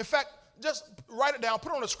 in fact, just write it down,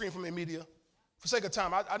 put it on the screen for me, media, for sake of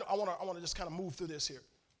time. I want to just kind of move through this here.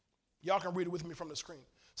 Y'all can read it with me from the screen.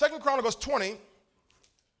 2 Chronicles 20.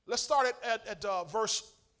 Let's start at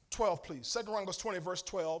verse 12, please. 2 Chronicles 20, verse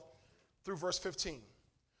 12 through verse 15.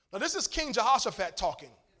 Now, this is King Jehoshaphat talking.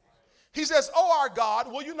 He says, "Oh, our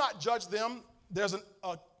God, will you not judge them? There's an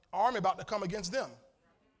army about to come against them.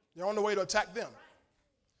 They're on the way to attack them."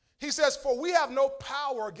 He says, "For we have no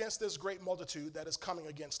power against this great multitude that is coming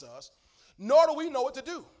against us, nor do we know what to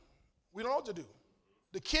do." We don't know what to do.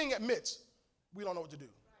 The king admits we don't know what to do.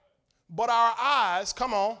 But our eyes,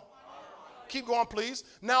 come on, keep going, please.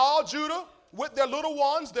 Now all Judah, with their little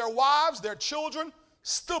ones, their wives, their children,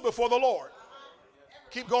 stood before the Lord.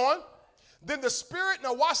 Keep going. Then the Spirit,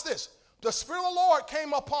 now watch this. The Spirit of the Lord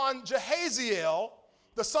came upon Jehaziel,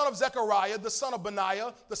 the son of Zechariah, the son of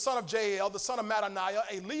Benaiah, the son of Jael, the son of Mattaniah,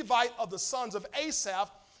 a Levite of the sons of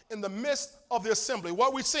Asaph, in the midst of the assembly. What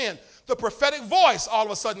are we seeing? The prophetic voice all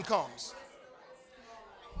of a sudden comes.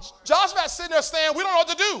 Jehoshaphat's sitting there saying, we don't know what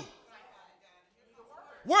to do.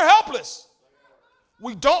 We're helpless.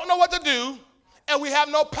 We don't know what to do, and we have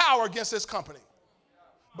no power against this company.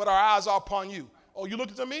 But our eyes are upon you. Oh, you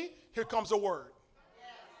looking to me? Here comes the word.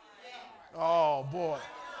 Oh, boy.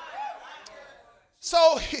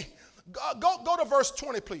 So go to verse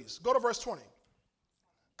 20, please. Go to verse 20.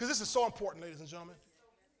 Because this is so important, ladies and gentlemen.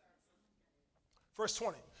 Verse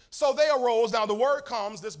 20. So they arose. Now the word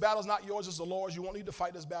comes, this battle is not yours, it's the Lord's. You won't need to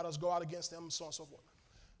fight this battle. Go out against them, and so on and so forth.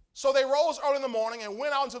 So they rose early in the morning and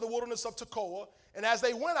went out into the wilderness of Tekoa. And as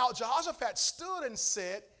they went out, Jehoshaphat stood and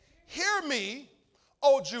said, "Hear me,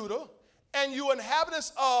 O Judah, and you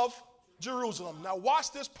inhabitants of Jerusalem." Now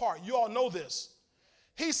watch this part. You all know this.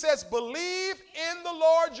 He says, "Believe in the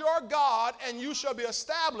Lord your God, and you shall be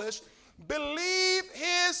established. Believe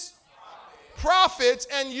his prophets,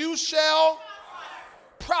 and you shall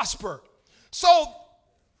prosper." So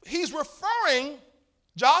he's referring,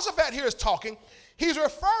 Jehoshaphat here is talking, he's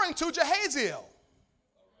referring to Jehaziel,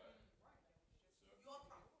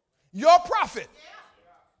 your prophet.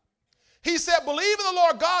 He said, believe in the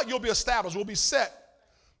Lord God, you'll be established, we'll be set.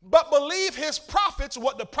 But believe his prophets,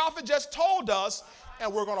 what the prophet just told us,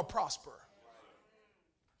 and we're going to prosper.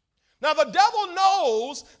 Now the devil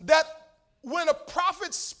knows that when a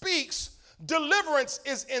prophet speaks, deliverance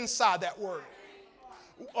is inside that word.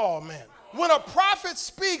 Oh man. When a prophet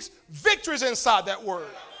speaks, victory is inside that word.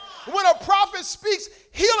 When a prophet speaks,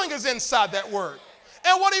 healing is inside that word.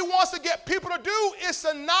 And what he wants to get people to do is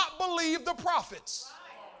to not believe the prophets.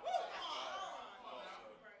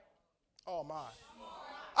 Oh my.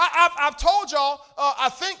 I've told y'all, I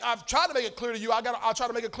think I've tried to make it clear to you, I'll try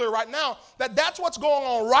to make it clear right now, that that's what's going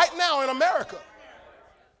on right now in America.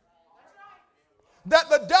 That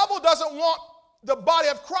the devil doesn't want the body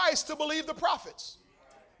of Christ to believe the prophets.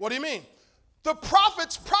 What do you mean? The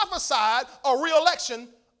prophets prophesied a re-election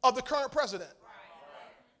of the current president.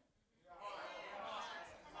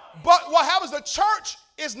 But what happens, the church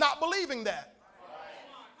is not believing that.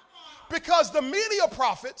 Because the media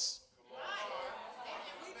prophets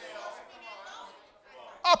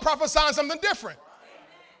are prophesying something different.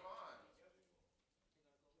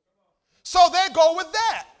 So they go with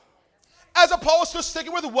that, as opposed to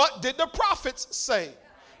sticking with what did the prophets say.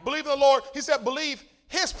 Believe in the Lord. He said, believe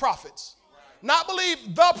his prophets. Not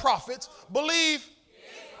believe the prophets, believe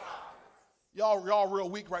his prophets. Y'all real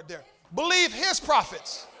weak right there. Believe his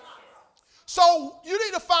prophets. So you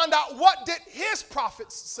need to find out, what did his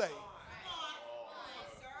prophets say?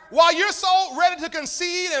 While you're so ready to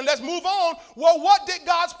concede and let's move on, well, what did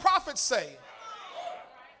God's prophets say?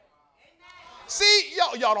 See,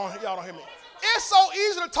 y'all don't hear me. It's so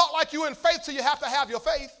easy to talk like you're in faith till you have to have your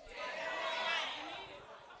faith.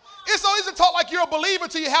 It's so easy to talk like you're a believer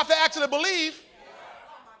till you have to actually believe.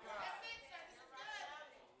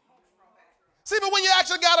 See, but when you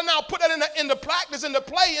actually got to now put that into practice, into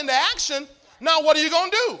play, into action, now what are you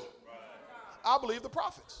going to do? I believe the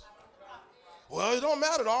prophets. Well, it don't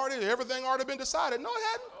matter. Everything already been decided. No, it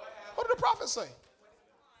hadn't. What did the prophets say?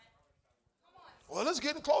 Well, it's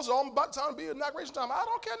getting closer. I'm about time to be inauguration time. I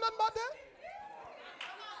don't care nothing about that.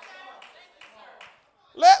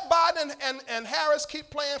 Let Biden and Harris keep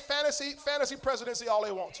playing fantasy presidency all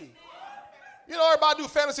they want to. You know, everybody do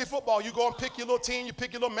fantasy football. You go and pick your little team, you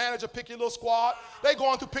pick your little manager, pick your little squad. They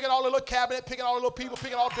going through picking all the little cabinet, picking all the little people,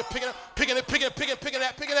 picking that.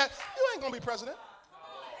 You ain't going to be president.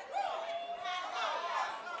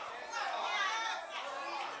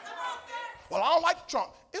 Well, I don't like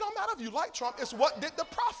Trump. It don't matter if you like Trump. It's what did the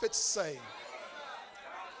prophets say.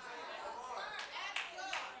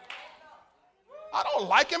 I don't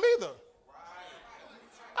like him either.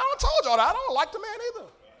 I don't told y'all that. I don't like the man either.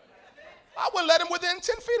 I wouldn't let him within 10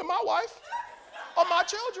 feet of my wife or my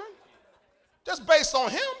children. Just based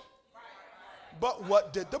on him. But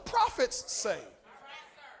what did the prophets say?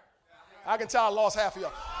 I can tell I lost half of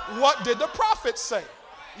y'all. What did the prophets say?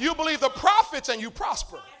 You believe the prophets and you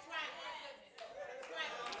prosper.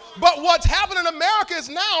 But what's happening in America is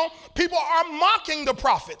now people are mocking the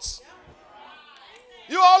prophets.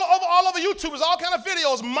 You all over YouTube, there's all kind of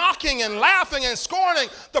videos mocking and laughing and scorning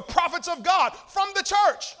the prophets of God from the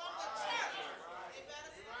church.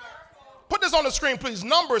 Put this on the screen, please.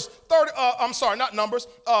 Numbers 30, not Numbers,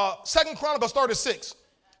 2 Chronicles 36.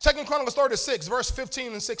 2 Chronicles 36, verse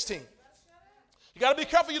 15 and 16. You got to be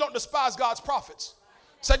careful you don't despise God's prophets.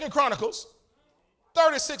 2 Chronicles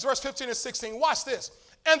 36, verse 15 and 16. Watch this.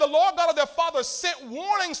 And the Lord God of their fathers sent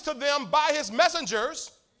warnings to them by his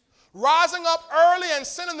messengers, rising up early and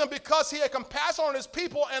sending them because he had compassion on his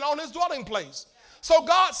people and on his dwelling place. So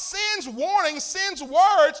God sends warnings, sends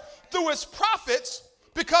words through his prophets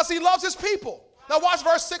because he loves his people. Now watch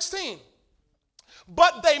verse 16.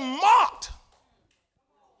 But they mocked.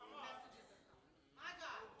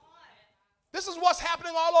 This is what's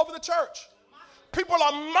happening all over the church. People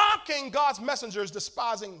are mocking God's messengers,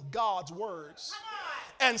 despising God's words,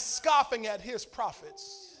 and scoffing at his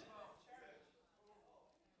prophets.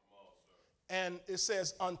 And it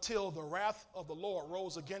says, until the wrath of the Lord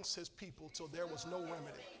rose against his people, till there was no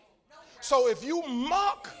remedy. So if you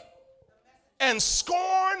mock and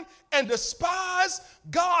scorn and despise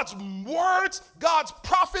God's words, God's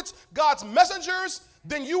prophets, God's messengers,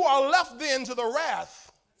 then you are left then to the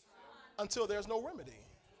wrath until there's no remedy.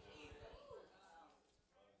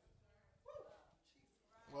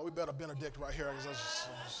 Well, we better benedict right here.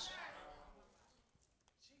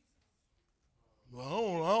 Well, I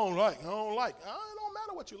don't like. It don't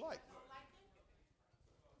matter what you like.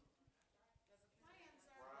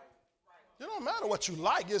 It don't matter what you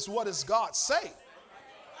like. It's what does God say.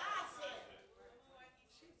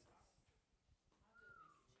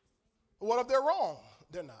 What if they're wrong?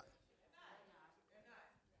 They're not.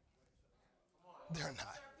 They're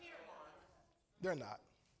not. They're not.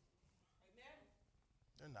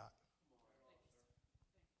 They're not.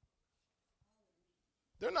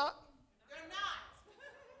 They're not.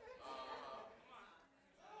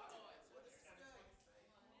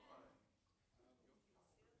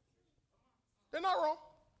 They're not wrong.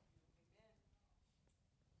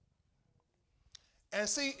 And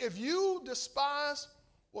see, if you despise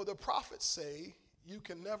what the prophets say, you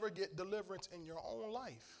can never get deliverance in your own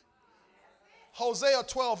life. Hosea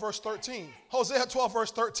 12, verse 13. Hosea 12,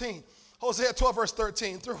 verse 13. Hosea 12, verse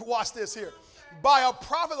 13. Watch this here. By a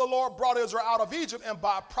prophet the Lord brought Israel out of Egypt, and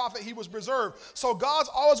by a prophet he was preserved. So God's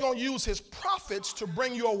always going to use his prophets to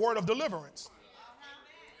bring you a word of deliverance.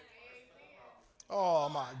 Oh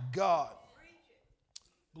my God.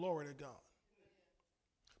 Glory to God.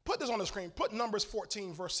 Put this on the screen. Put Numbers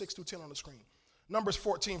 14, verse 6 through 10 on the screen. Numbers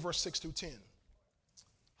 14, verse 6 through 10.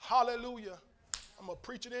 Hallelujah. I'm going to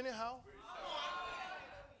preach it anyhow.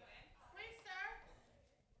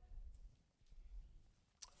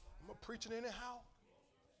 I'm going to preach it anyhow.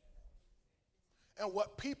 And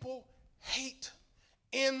what people hate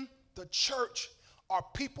in the church are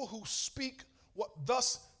people who speak what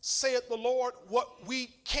thus saith the Lord, what we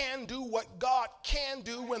can do, what God can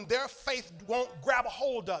do when their faith won't grab a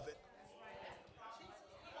hold of it.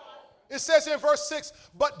 It says in verse 6,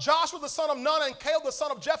 but Joshua the son of Nun and Caleb the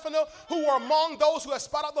son of Jephunneh, who were among those who had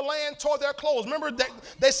spied out the land, tore their clothes. Remember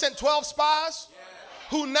they sent 12 spies?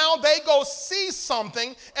 Who now they go see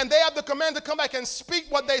something and they have the command to come back and speak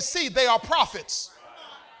what they see. They are prophets.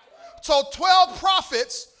 So 12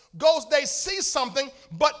 prophets goes, they see something,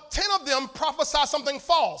 but 10 of them prophesy something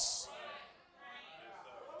false.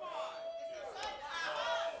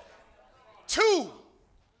 2,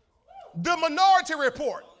 the minority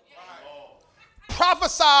report,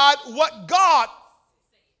 prophesied what God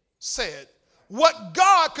said, what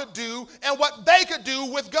God could do, and what they could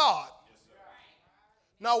do with God.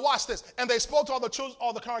 Now watch this. And they spoke to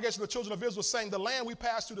all the congregation of the children of Israel, saying, the land we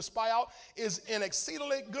passed through to spy out is an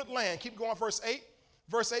exceedingly good land. Keep going, verse 8.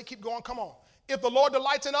 Verse 8, keep going, come on. If the Lord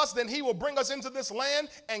delights in us, then he will bring us into this land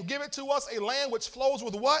and give it to us, a land which flows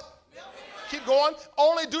with what? Keep going.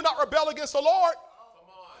 Only do not rebel against the Lord,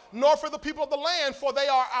 nor for the people of the land, for they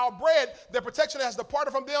are our bread. Their protection has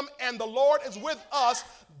departed from them, and the Lord is with us.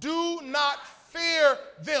 Do not fear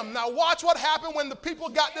them. Now watch what happened when the people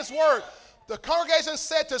got this word. The congregation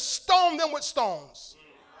said to stone them with stones.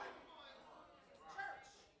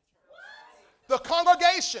 The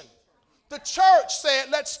congregation, the church said,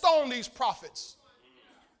 let's stone these prophets.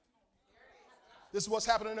 This is what's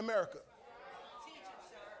happening in America.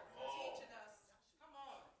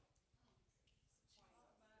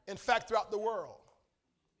 In fact, throughout the world,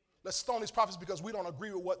 let's stone these prophets because we don't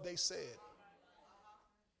agree with what they said.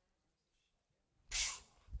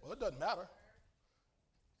 Well, it doesn't matter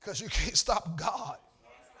because you can't stop God.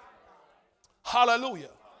 Hallelujah.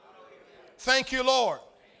 Thank you, Lord.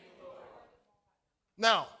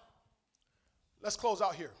 Now, let's close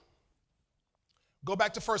out here. Go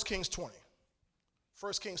back to 1 Kings 20.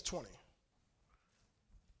 1 Kings 20.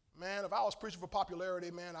 Man, if I was preaching for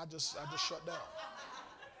popularity, man, I just shut down.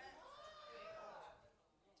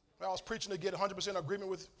 If I was preaching to get 100%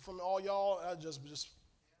 agreement from all y'all, I just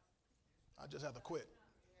have to quit.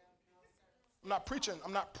 I'm not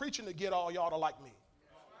preaching to get all y'all to like me.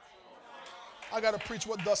 I got to preach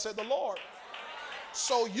what thus said the Lord.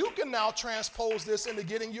 So you can now transpose this into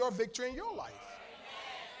getting your victory in your life.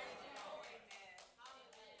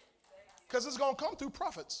 Because it's going to come through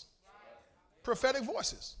prophets, prophetic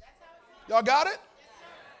voices. Y'all got it?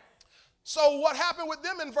 So what happened with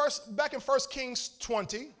them back in 1 Kings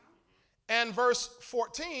 20 and verse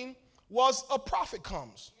 14 was a prophet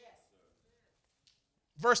comes.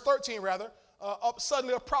 Verse 13 rather,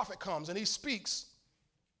 suddenly a prophet comes and he speaks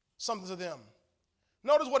something to them.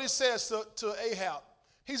 Notice what he says to Ahab.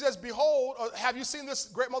 He says, behold, have you seen this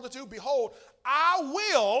great multitude? Behold, I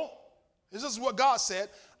will, this is what God said,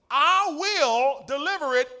 I will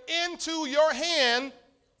deliver it into your hand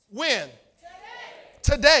when?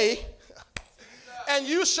 Today. And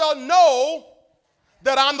you shall know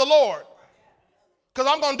that I'm the Lord.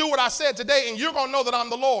 Because I'm going to do what I said today, and you're going to know that I'm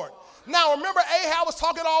the Lord. Now, remember Ahab was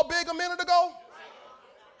talking all big a minute ago?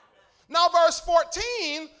 Now, verse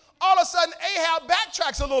 14, all of a sudden, Ahab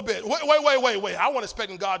backtracks a little bit. Wait. I wasn't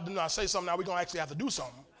expecting God to not say something. Now we're going to actually have to do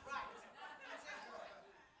something.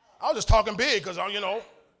 I was just talking big because,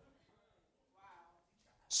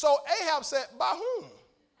 So Ahab said, by whom?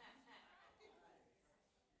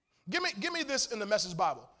 Give me this in the Message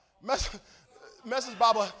Bible. Message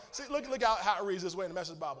Bible. See, look how it reads this way in the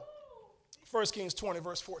Message Bible. 1 Kings 20,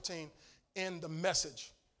 verse 14, in the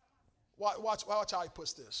Message. Watch how he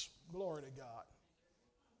puts this. Glory to God.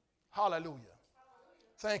 Hallelujah.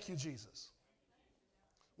 Thank you, Jesus.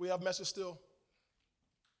 We have Message still?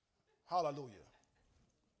 Hallelujah.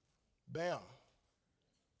 Bam.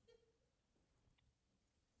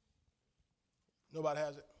 Nobody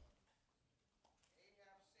has it?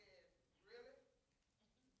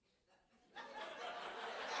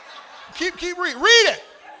 Keep read it.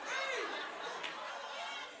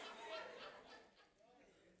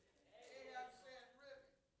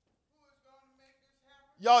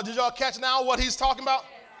 Y'all, did y'all catch now what he's talking about?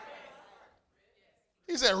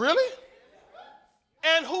 He said, really?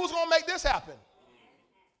 And who's going to make this happen?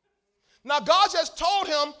 Now, God just told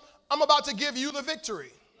him, I'm about to give you the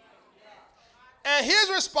victory. And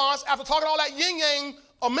his response, after talking all that yin-yang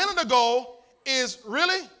a minute ago, is,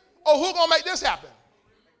 really? Oh, who's going to make this happen?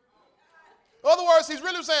 In other words, he's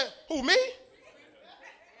really saying, who, me?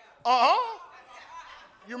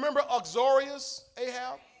 You remember Uxorius,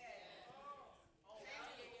 Ahab?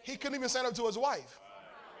 He couldn't even stand up to his wife,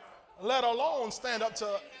 let alone stand up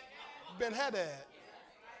to Ben-Hadad.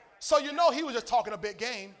 So you know he was just talking a big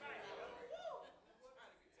game.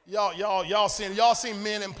 Y'all seen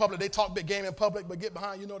men in public, they talk big game in public, but get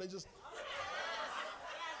behind, they just.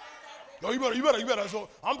 No, you better. So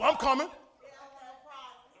I'm coming.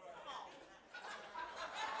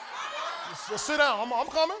 Just sit down. I'm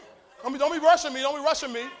coming. Don't be rushing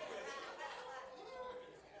me.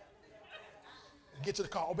 Get to the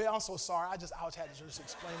car. Oh, babe, I'm so sorry. I just had to just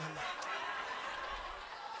explain him.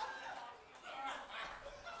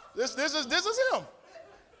 This is him.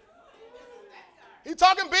 He's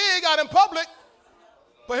talking big out in public,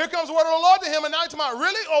 but here comes the word of the Lord to him, and now he's talking about,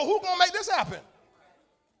 really? Oh, who's going to make this happen?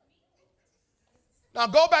 Now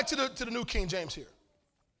go back to the New King James here.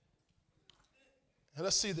 And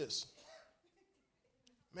let's see this.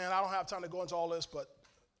 Man, I don't have time to go into all this, but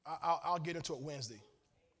I'll get into it Wednesday.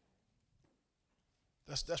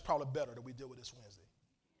 That's probably better that we deal with this Wednesday.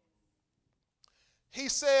 He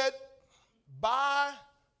said, by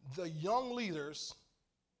the young leaders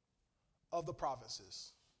of the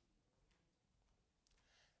provinces.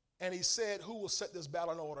 And he said, who will set this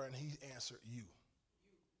battle in order? And he answered, you.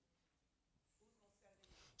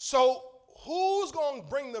 So who's going to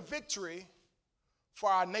bring the victory for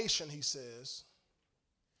our nation, he says?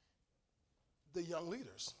 The young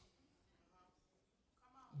leaders.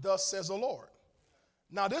 Thus says the Lord.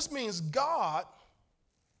 Now this means God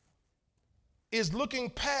is looking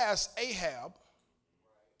past Ahab,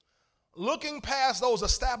 looking past those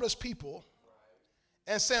established people,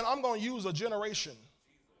 and saying, I'm going to use a generation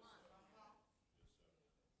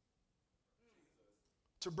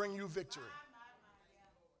to bring you victory.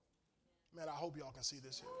 Man, I hope y'all can see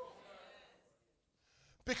this here.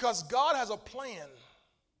 Because God has a plan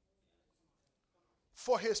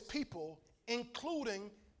for his people, including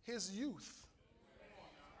his youth,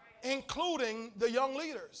 including the young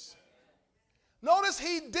leaders. Notice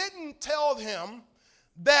he didn't tell him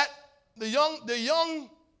that the young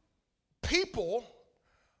people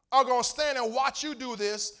are going to stand and watch you do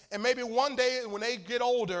this, and maybe one day when they get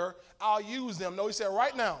older, I'll use them. No, he said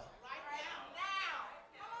right now.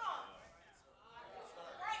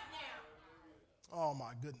 Oh,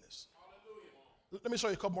 my goodness. Let me show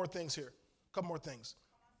you a couple more things here. A couple more things.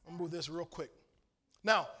 I'll move this real quick.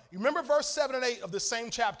 Now, you remember verse 7 and 8 of the same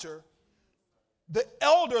chapter? The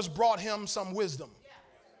elders brought him some wisdom.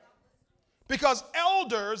 Because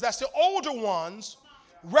elders, that's the older ones,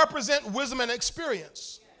 represent wisdom and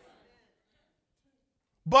experience.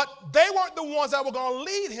 But they weren't the ones that were going to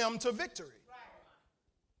lead him to victory.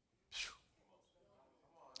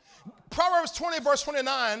 Proverbs 20, verse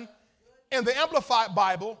 29, in the Amplified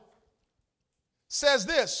Bible, says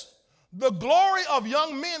this: the glory of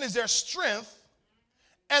young men is their strength,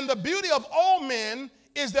 and the beauty of old men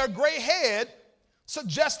is their gray head,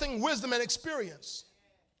 suggesting wisdom and experience.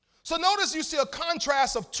 So notice you see a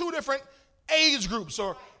contrast of two different age groups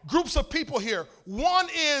or groups of people here. One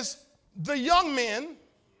is the young men.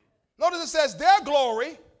 Notice it says their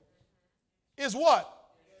glory is what?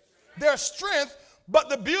 Their strength, but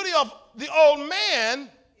the beauty of the old man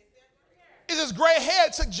is his gray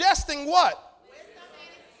head, suggesting what?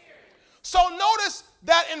 So notice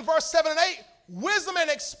that in verse 7 and 8, wisdom and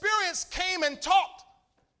experience came and talked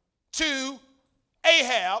to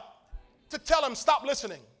Ahab to tell him, stop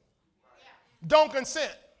listening. Don't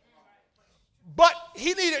consent. But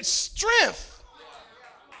he needed strength.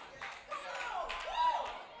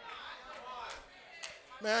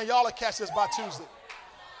 Man, y'all will catch this by Tuesday.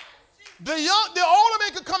 The older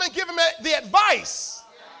men could come and give him the advice.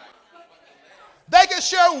 They could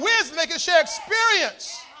share wisdom. They could share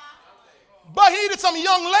experience. But he needed some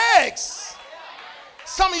young legs,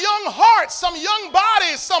 some young hearts, some young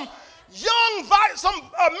bodies, some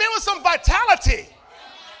men with some vitality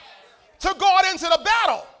to go out into the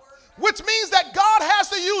battle, which means that God has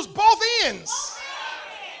to use both ends.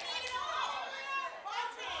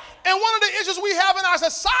 And one of the issues we have in our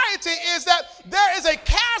society is that there is a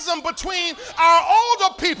chasm between our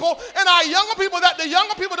older people and our younger people, that the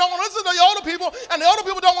younger people don't want to listen to the older people, and the older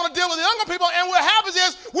people don't want to deal with the younger people. And what happens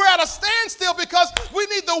is we're at a standstill because we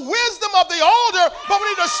need the wisdom of the older, but we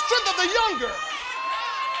need the strength of the younger.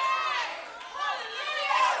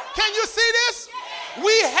 Can you see this?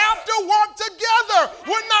 We have to work together.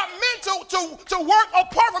 We're not meant to work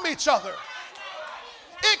apart from each other.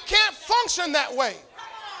 It can't function that way.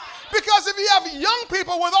 Because if you have young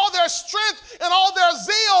people with all their strength and all their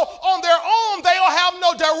zeal on their own, they'll have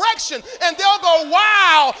no direction. And they'll go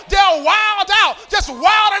wild. They'll wild out. Just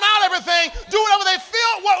wilding out everything. Do whatever they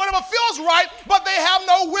feel, whatever feels right, but they have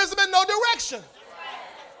no wisdom and no direction.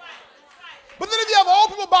 But then if you have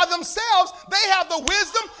old people by themselves, they have the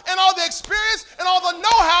wisdom and all the experience and all the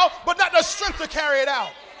know-how, but not the strength to carry it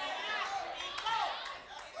out.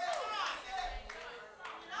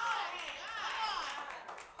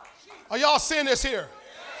 Are y'all seeing this here?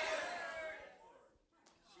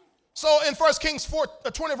 So in 1 Kings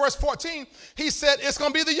 20 verse 14, he said it's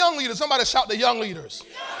going to be the young leaders. Somebody shout the young leaders.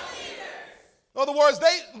 In other words,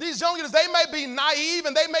 these young leaders, they may be naive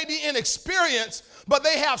and they may be inexperienced, but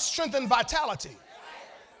they have strength and vitality.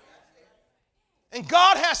 And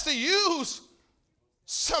God has to use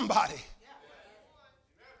somebody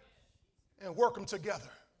and work them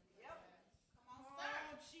together.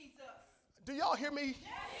 Do y'all hear me?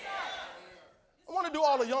 I want to do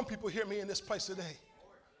all the young people hear me in this place today.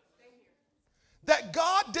 That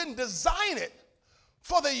God didn't design it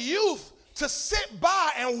for the youth to sit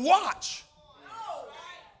by and watch.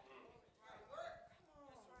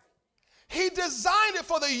 He designed it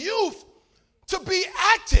for the youth to be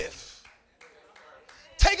active,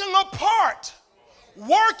 taking a part,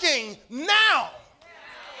 working now.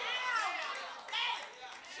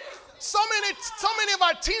 So many of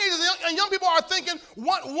our teenagers and young people are thinking,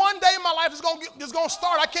 one day my life is going to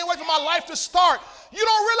start. I can't wait for my life to start. You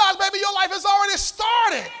don't realize, baby, your life has already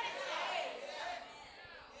started.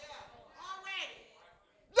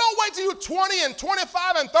 Don't wait till you're 20 and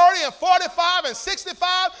 25 and 30 and 45 and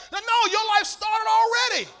 65. No, your life started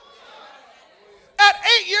already. At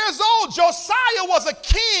 8 years old, Josiah was a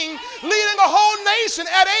king leading a whole nation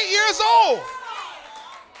at 8 years old.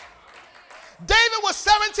 David was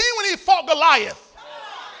 17 when he fought Goliath.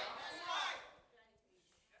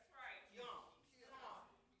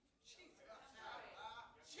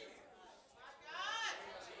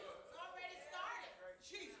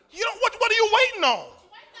 You know, what are you waiting on?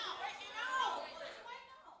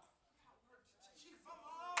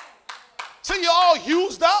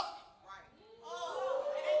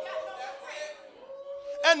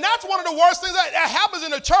 And that's one of the worst things that happens in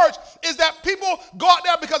the church is that people go out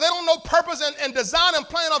there because they don't know purpose and design and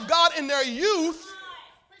plan of God in their youth.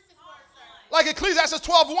 Like Ecclesiastes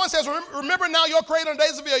 12:1 says, remember now your creator in the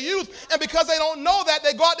days of your youth. And because they don't know that,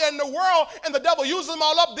 they go out there in the world and the devil uses them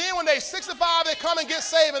all up. Then when they're 65, they come and get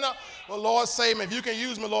saved. And well, Lord, save me. If you can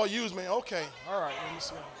use me, Lord, use me. Okay, all right, let me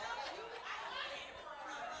see.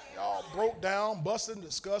 Y'all broke down, busted,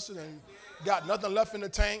 disgusted, and got nothing left in the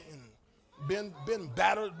tank and been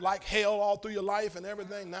battered like hell all through your life and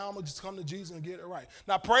everything. Now I'm going to just come to Jesus and get it right.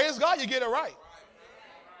 Now, praise God, you get it right.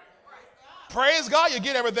 Praise God, you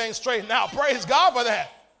get everything straightened out. Praise God for that.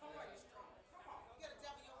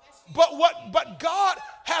 But God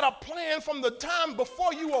had a plan from the time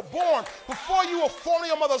before you were born, before you were formed in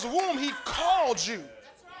your mother's womb. He called you.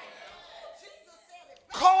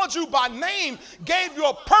 Called you by name, gave you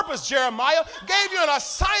a purpose, Jeremiah, gave you an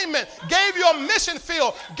assignment, gave you a mission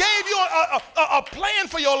field, gave you a plan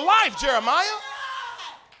for your life, Jeremiah.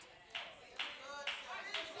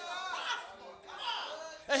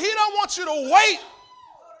 And he don't want you to wait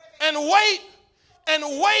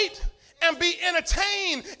and be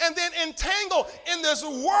entertained and then entangled in this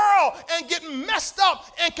world and get messed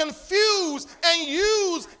up and confused and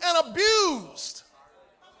used and abused.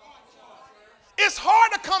 It's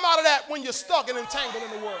hard to come out of that when you're stuck and entangled in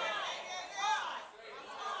the world.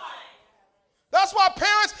 That's why,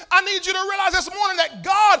 parents, I need you to realize this morning that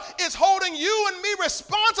God is holding you and me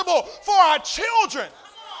responsible for our children.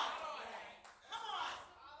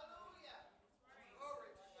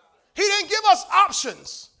 He didn't give us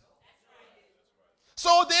options.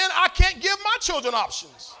 So then I can't give my children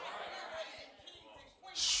options.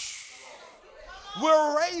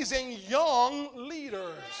 We're raising young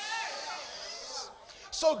leaders.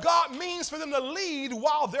 So God means for them to lead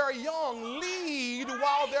while they're young. Lead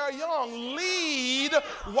while they're young. Lead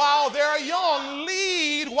while they're young.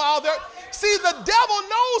 Lead while they're... See, the devil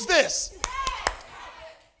knows this.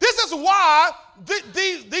 This is why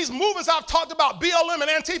these movements I've talked about, BLM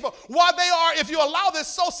and Antifa, why they are, if you allow this,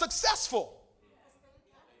 so successful.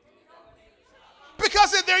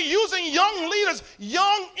 Because they're using young leaders,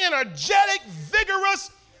 young, energetic,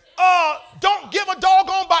 vigorous, don't give a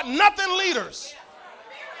doggone about nothing leaders.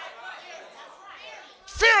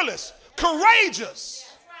 Fearless, courageous.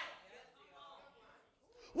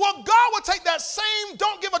 Well, God will take that same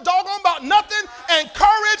don't give a doggone about nothing and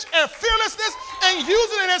courage and fearlessness and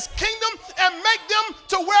use it in his kingdom and make them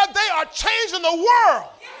to where they are changing the world.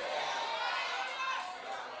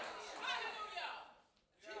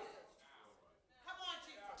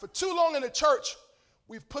 For too long in the church,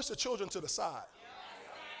 we've pushed the children to the side.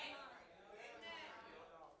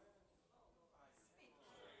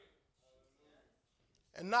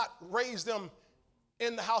 And not raised them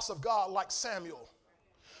in the house of God like Samuel.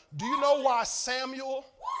 Do you know why Samuel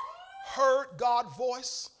heard God's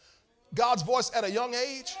voice at a young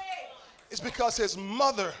age? It's because his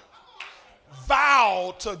mother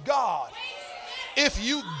vowed to God, if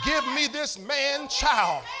you give me this man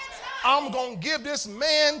child, I'm going to give this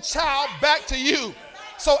man child back to you.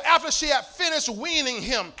 So after she had finished weaning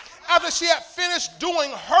him, after she had finished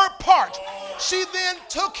doing her part, she then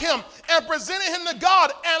took him and presented him to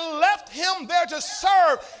God and left him there to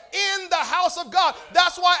serve in the house of God.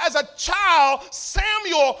 That's why as a child,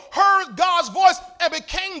 Samuel heard God's voice and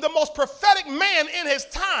became the most prophetic man in his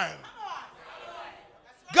time.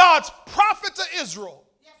 God's prophet to Israel.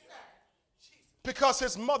 Because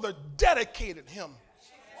his mother dedicated him.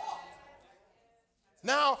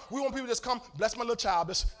 Now we want people to just come, bless my little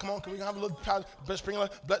child. Come on, can we have a little child? Bless my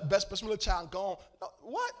little child and go on.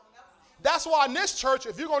 What? That's why in this church,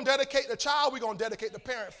 if you're going to dedicate the child, we're going to dedicate the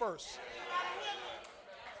parent first.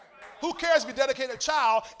 Who cares if you dedicate a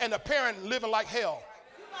child and the parent living like hell?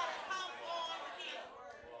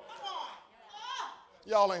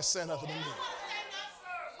 Y'all ain't saying nothing to me.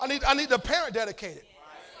 I need the parent dedicated.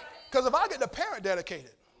 Because if I get the parent dedicated,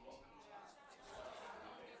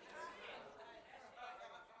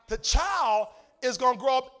 the child is going to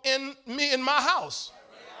grow up in my house.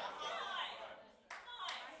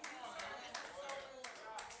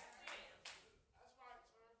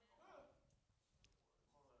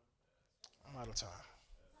 I'm out of time.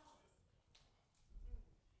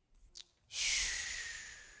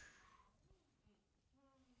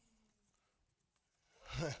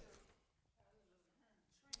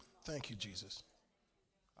 Thank you, Jesus.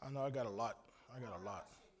 I know I got a lot.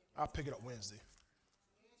 I'll pick it up Wednesday.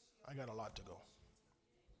 I got a lot to go.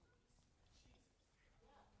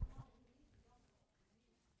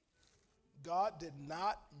 God did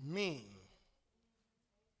not mean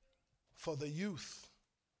for the youth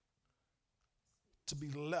to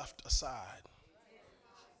be left aside.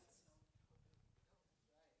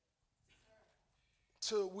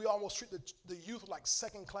 we almost treat the youth like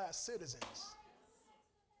second-class citizens.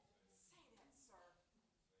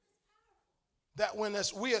 That when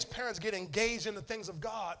we as parents get engaged in the things of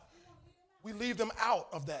God, we leave them out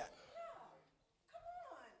of that.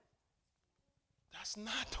 That's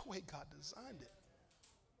not the way God designed it.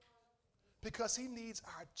 Because he needs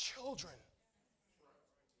our children.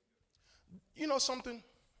 You know something?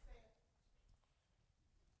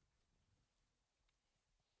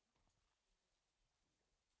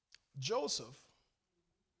 Joseph,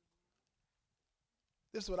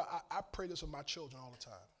 this is what I pray this with my children all the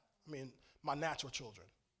time. I mean, my natural children.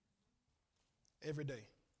 Every day.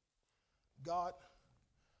 God,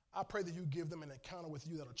 I pray that you give them an encounter with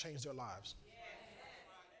you that will change their lives.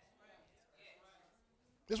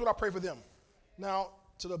 This is what I pray for them. Now,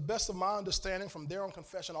 to the best of my understanding, from their own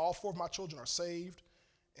confession, all 4 of my children are saved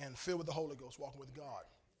and filled with the Holy Ghost, walking with God.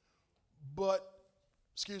 But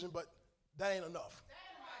that ain't enough.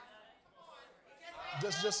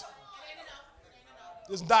 Just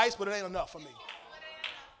it's nice, but it ain't enough for me.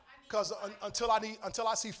 Because until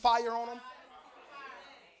I see fire on them,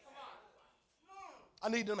 I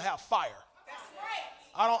need them to have fire.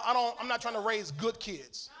 I'm not trying to raise good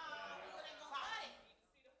kids.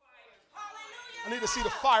 I need to see the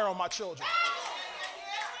fire on my children.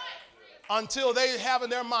 Until they have in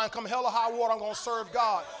their mind, come hell or high water, I'm going to serve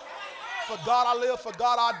God. For God I live, for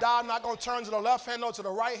God I die. I'm not going to turn to the left hand or to the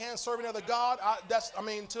right hand serving other God.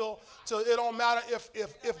 Till it don't matter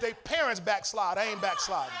if they parents backslide. I ain't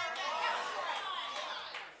backsliding.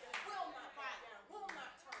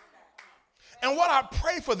 And what I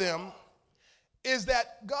pray for them is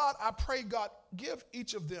that God, I pray God, give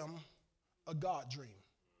each of them a God dream.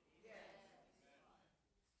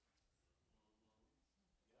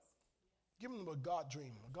 Give them a God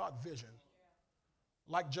dream, a God vision,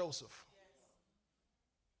 like Joseph.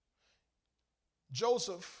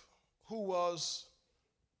 Joseph, who was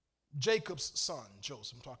Jacob's son,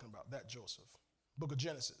 Joseph, I'm talking about that Joseph, book of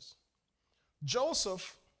Genesis.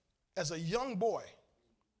 Joseph, as a young boy,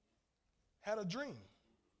 had a dream.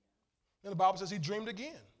 And the Bible says he dreamed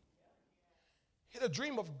again. He had a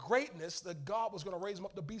dream of greatness that God was going to raise him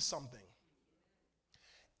up to be something.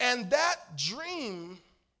 And that dream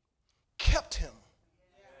kept him.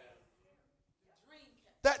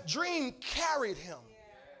 That dream carried him.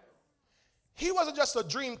 He wasn't just a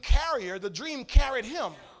dream carrier, the dream carried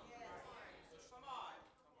him.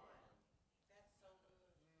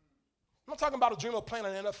 I'm not talking about a dream of playing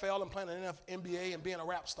in the NFL and playing in the NBA and being a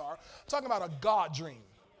rap star. I'm talking about a God dream.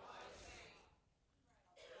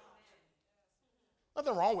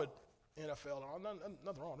 Nothing wrong with NFL.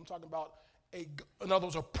 Nothing wrong. I'm talking about in other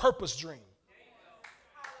words, a purpose dream.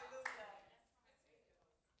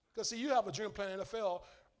 Because see, you have a dream playing in the NFL,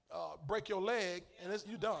 break your leg, and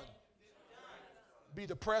you're done. Be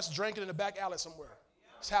depressed, drinking in the back alley somewhere.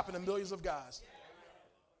 It's happened to millions of guys.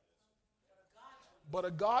 But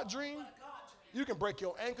a God dream, you can break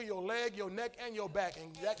your ankle, your leg, your neck, and your back,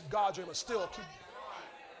 and that God dream will still keep you.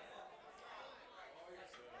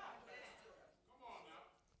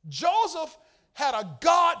 Joseph had a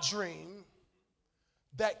God dream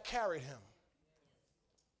that carried him.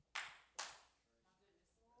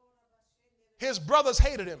 His brothers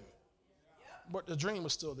hated him, but the dream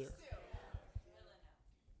was still there.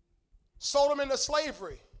 Sold him into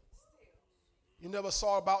slavery. You never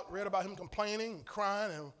read about him complaining and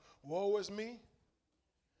crying and woe is me.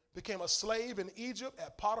 Became a slave in Egypt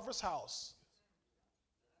at Potiphar's house.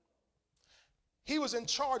 He was in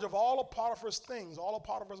charge of all of Potiphar's things, all of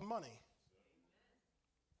Potiphar's money.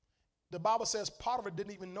 The Bible says Potiphar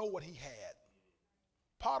didn't even know what he had.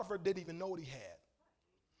 Potiphar didn't even know what he had.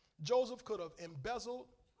 Joseph could have embezzled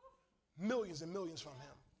millions and millions from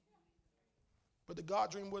him. But the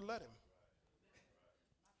God dream wouldn't let him.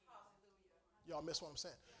 Y'all miss what I'm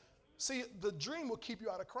saying. See, the dream will keep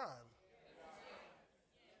you out of crime.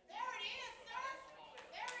 There it is, sir.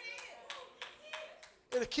 There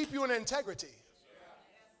it is. It'll keep you in integrity.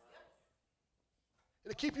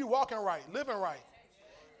 It'll keep you walking right, living right.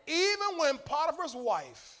 Even when Potiphar's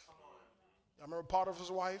wife, y'all remember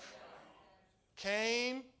Potiphar's wife?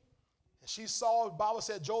 Came and she saw, the Bible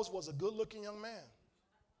said Joseph was a good-looking young man.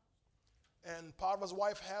 And Potiphar's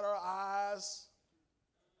wife had her eyes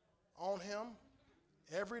on him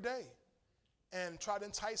every day and tried to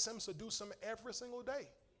entice him, seduce him every single day.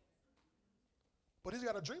 But he's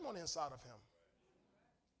got a dream on the inside of him.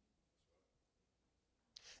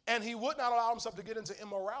 And he would not allow himself to get into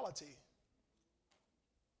immorality,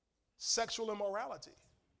 sexual immorality,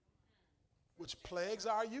 which plagues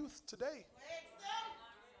our youth today.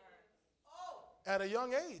 At a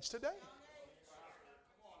young age today.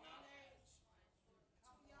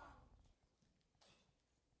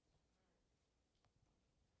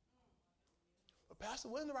 Pastor,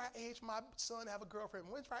 when's the right age for my son to have a girlfriend?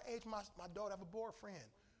 When's the right age for my daughter to have a boyfriend?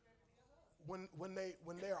 When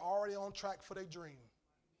they're already on track for their dream.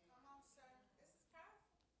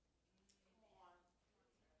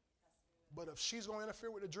 But if she's going to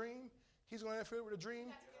interfere with the dream, he's going to interfere with the dream.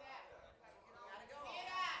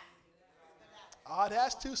 Oh,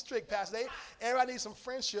 that's too strict, Pastor. Everybody needs some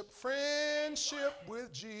friendship. Friendship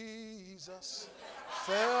with Jesus.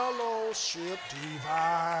 Fellowship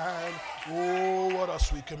divine. Oh, what a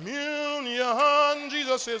sweet communion.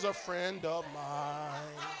 Jesus is a friend of mine.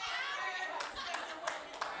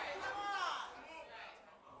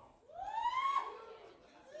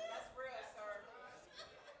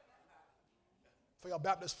 For y'all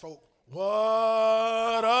Baptist folk,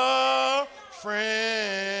 what a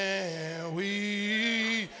friend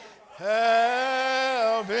we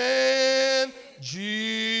have in Jesus.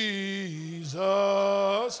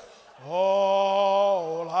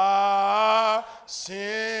 All our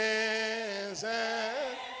sins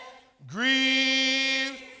and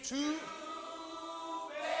grief to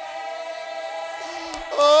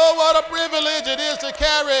oh, what a privilege it is to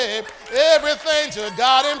carry everything to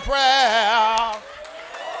God in prayer.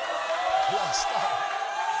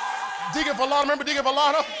 Deacon Falana, remember Deacon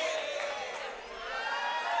Falana?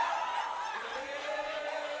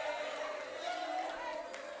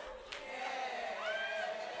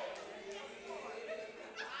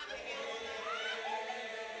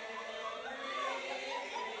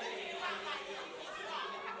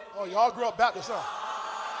 Oh, y'all grew up Baptist, huh?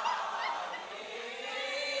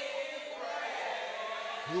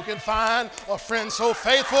 You can find a friend so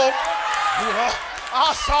faithful,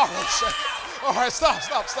 our sorrows. All right, stop.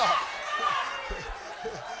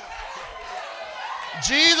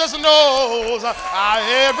 Jesus knows our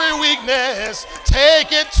every weakness.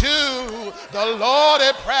 Take it to the Lord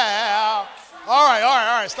in prayer. All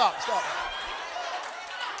right, stop.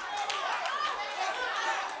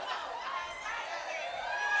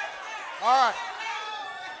 All right.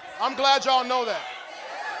 I'm glad y'all know that.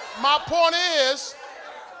 My point is,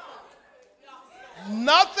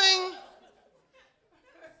 nothing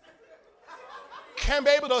can be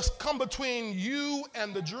able to come between you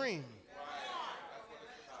and the dream.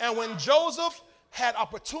 And when Joseph had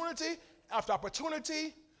opportunity after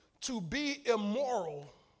opportunity to be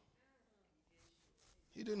immoral,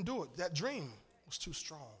 he didn't do it. That dream was too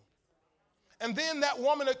strong. And then that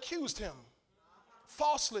woman accused him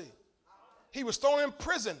falsely. He was thrown in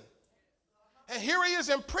prison. And here he is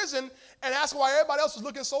in prison, and that's why everybody else is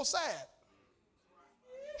looking so sad.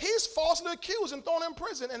 He's falsely accused and thrown in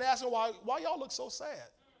prison and asking why y'all look so sad.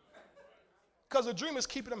 Because the dream is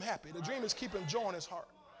keeping him happy. The dream is keeping joy in his heart.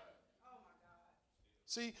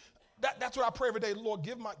 See, that's what I pray every day. Lord,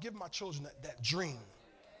 give my children that dream,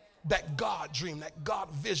 that God dream, that God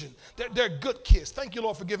vision. They're good kids. Thank you,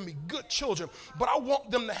 Lord, for giving me good children. But I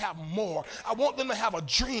want them to have more. I want them to have a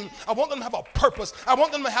dream. I want them to have a purpose. I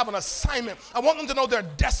want them to have an assignment. I want them to know their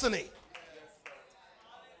destiny.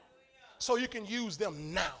 So you can use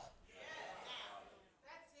them now.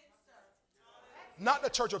 Not the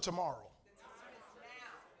church of tomorrow.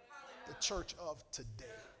 The church of today.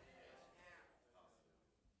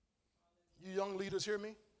 You young leaders hear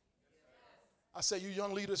me? I say, you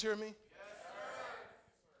young leaders hear me?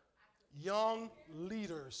 Young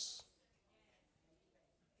leaders.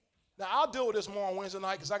 Now, I'll deal with this more on Wednesday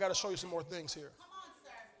night because I got to show you some more things here.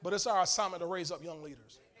 But it's our assignment to raise up young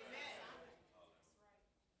leaders.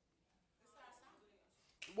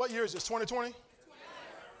 What year is this? 2020?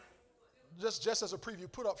 Just as a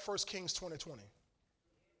preview, put up 1 Kings 2020.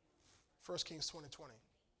 1 Kings 2020.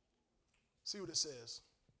 See what it says.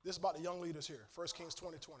 This is about the young leaders here. 1 Kings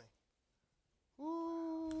 2020.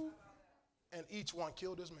 Ooh. And each one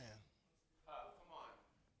killed his man.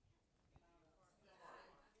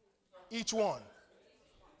 Each one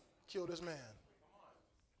killed his man.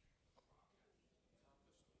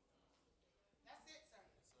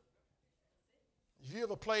 If you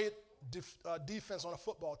ever played defense on a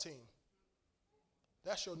football team,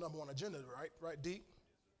 that's your number one agenda, right? Right, Deep?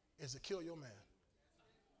 Is to kill your man.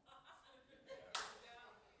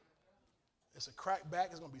 It's a crack back.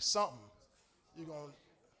 It's going to be something. You're going to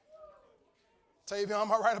tell you,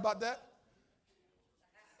 am I right about that?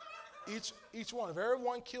 Each one. If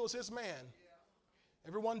everyone kills his man,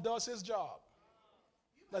 everyone does his job.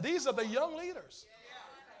 Now, these are the young leaders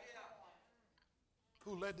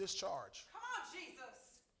who led this charge. Come on, Jesus.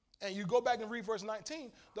 And you go back and read verse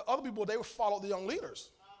 19, the other people, they would follow the young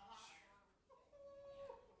leaders.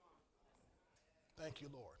 Thank you,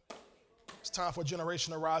 Lord. It's time for a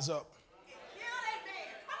generation to rise up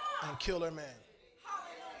and kill their man.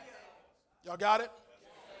 Y'all got it?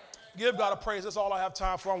 Give God a praise. That's all I have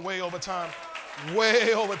time for. I'm way over time.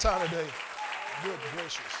 Way over time today. Good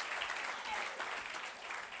gracious.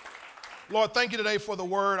 Lord, thank you today for the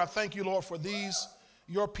word. I thank you, Lord, for these,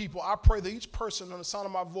 your people. I pray that each person on the sound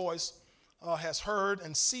of my voice has heard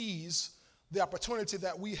and sees the opportunity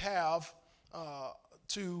that we have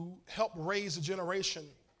to help raise a generation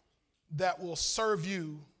that will serve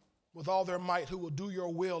you with all their might, who will do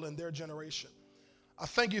your will in their generation. I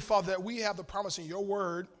thank you, Father, that we have the promise in your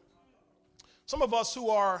word. Some of us who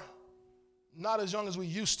are not as young as we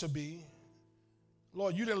used to be,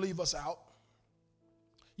 Lord, you didn't leave us out.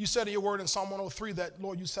 You said in your word in Psalm 103 that,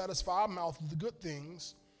 Lord, you satisfy our mouth with the good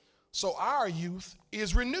things, so our youth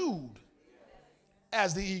is renewed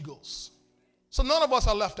as the eagles. So none of us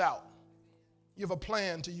are left out. You have a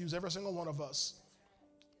plan to use every single one of us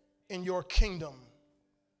in your kingdom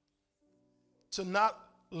to not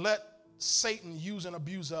let Satan use and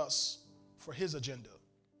abuse us for his agenda,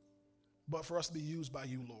 but for us to be used by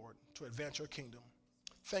you, Lord, to advance your kingdom.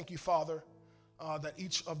 Thank you, Father, that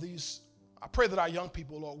each of these, I pray that our young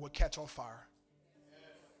people, Lord, will catch on fire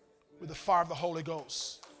with the fire of the Holy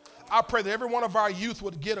Ghost. I pray that every one of our youth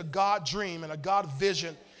would get a God dream and a God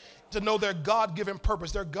vision to know their God-given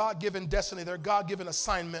purpose, their God-given destiny, their God-given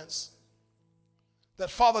assignments. That,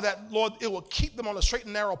 Father, that, Lord, it will keep them on a straight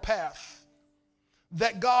and narrow path.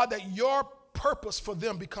 That, God, that your purpose for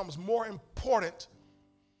them becomes more important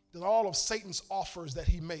than all of Satan's offers that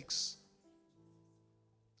he makes.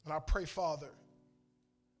 And I pray, Father,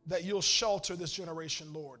 that you'll shelter this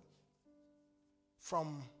generation, Lord,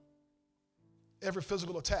 from every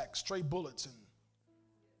physical attack, stray bullets and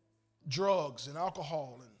drugs and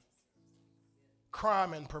alcohol and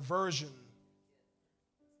crime and perversion,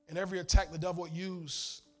 and every attack the devil would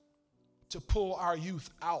use to pull our youth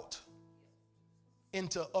out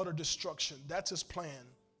into utter destruction. That's his plan,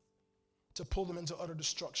 to pull them into utter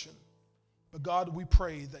destruction. But God, we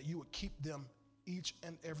pray that you would keep them, each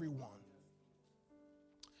and every one,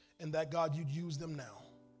 and that, God, you'd use them now.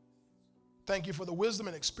 Thank you for the wisdom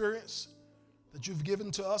and experience that you've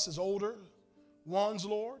given to us as older ones,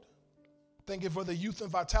 Lord. Thank you for the youth and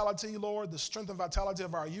vitality, Lord, the strength and vitality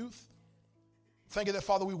of our youth. Thank you that,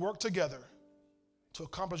 Father, we work together to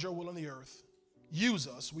accomplish your will on the earth. Use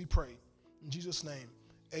us, we pray. In Jesus' name,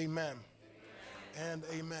 amen and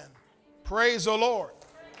amen. Praise the Lord.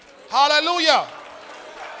 Hallelujah.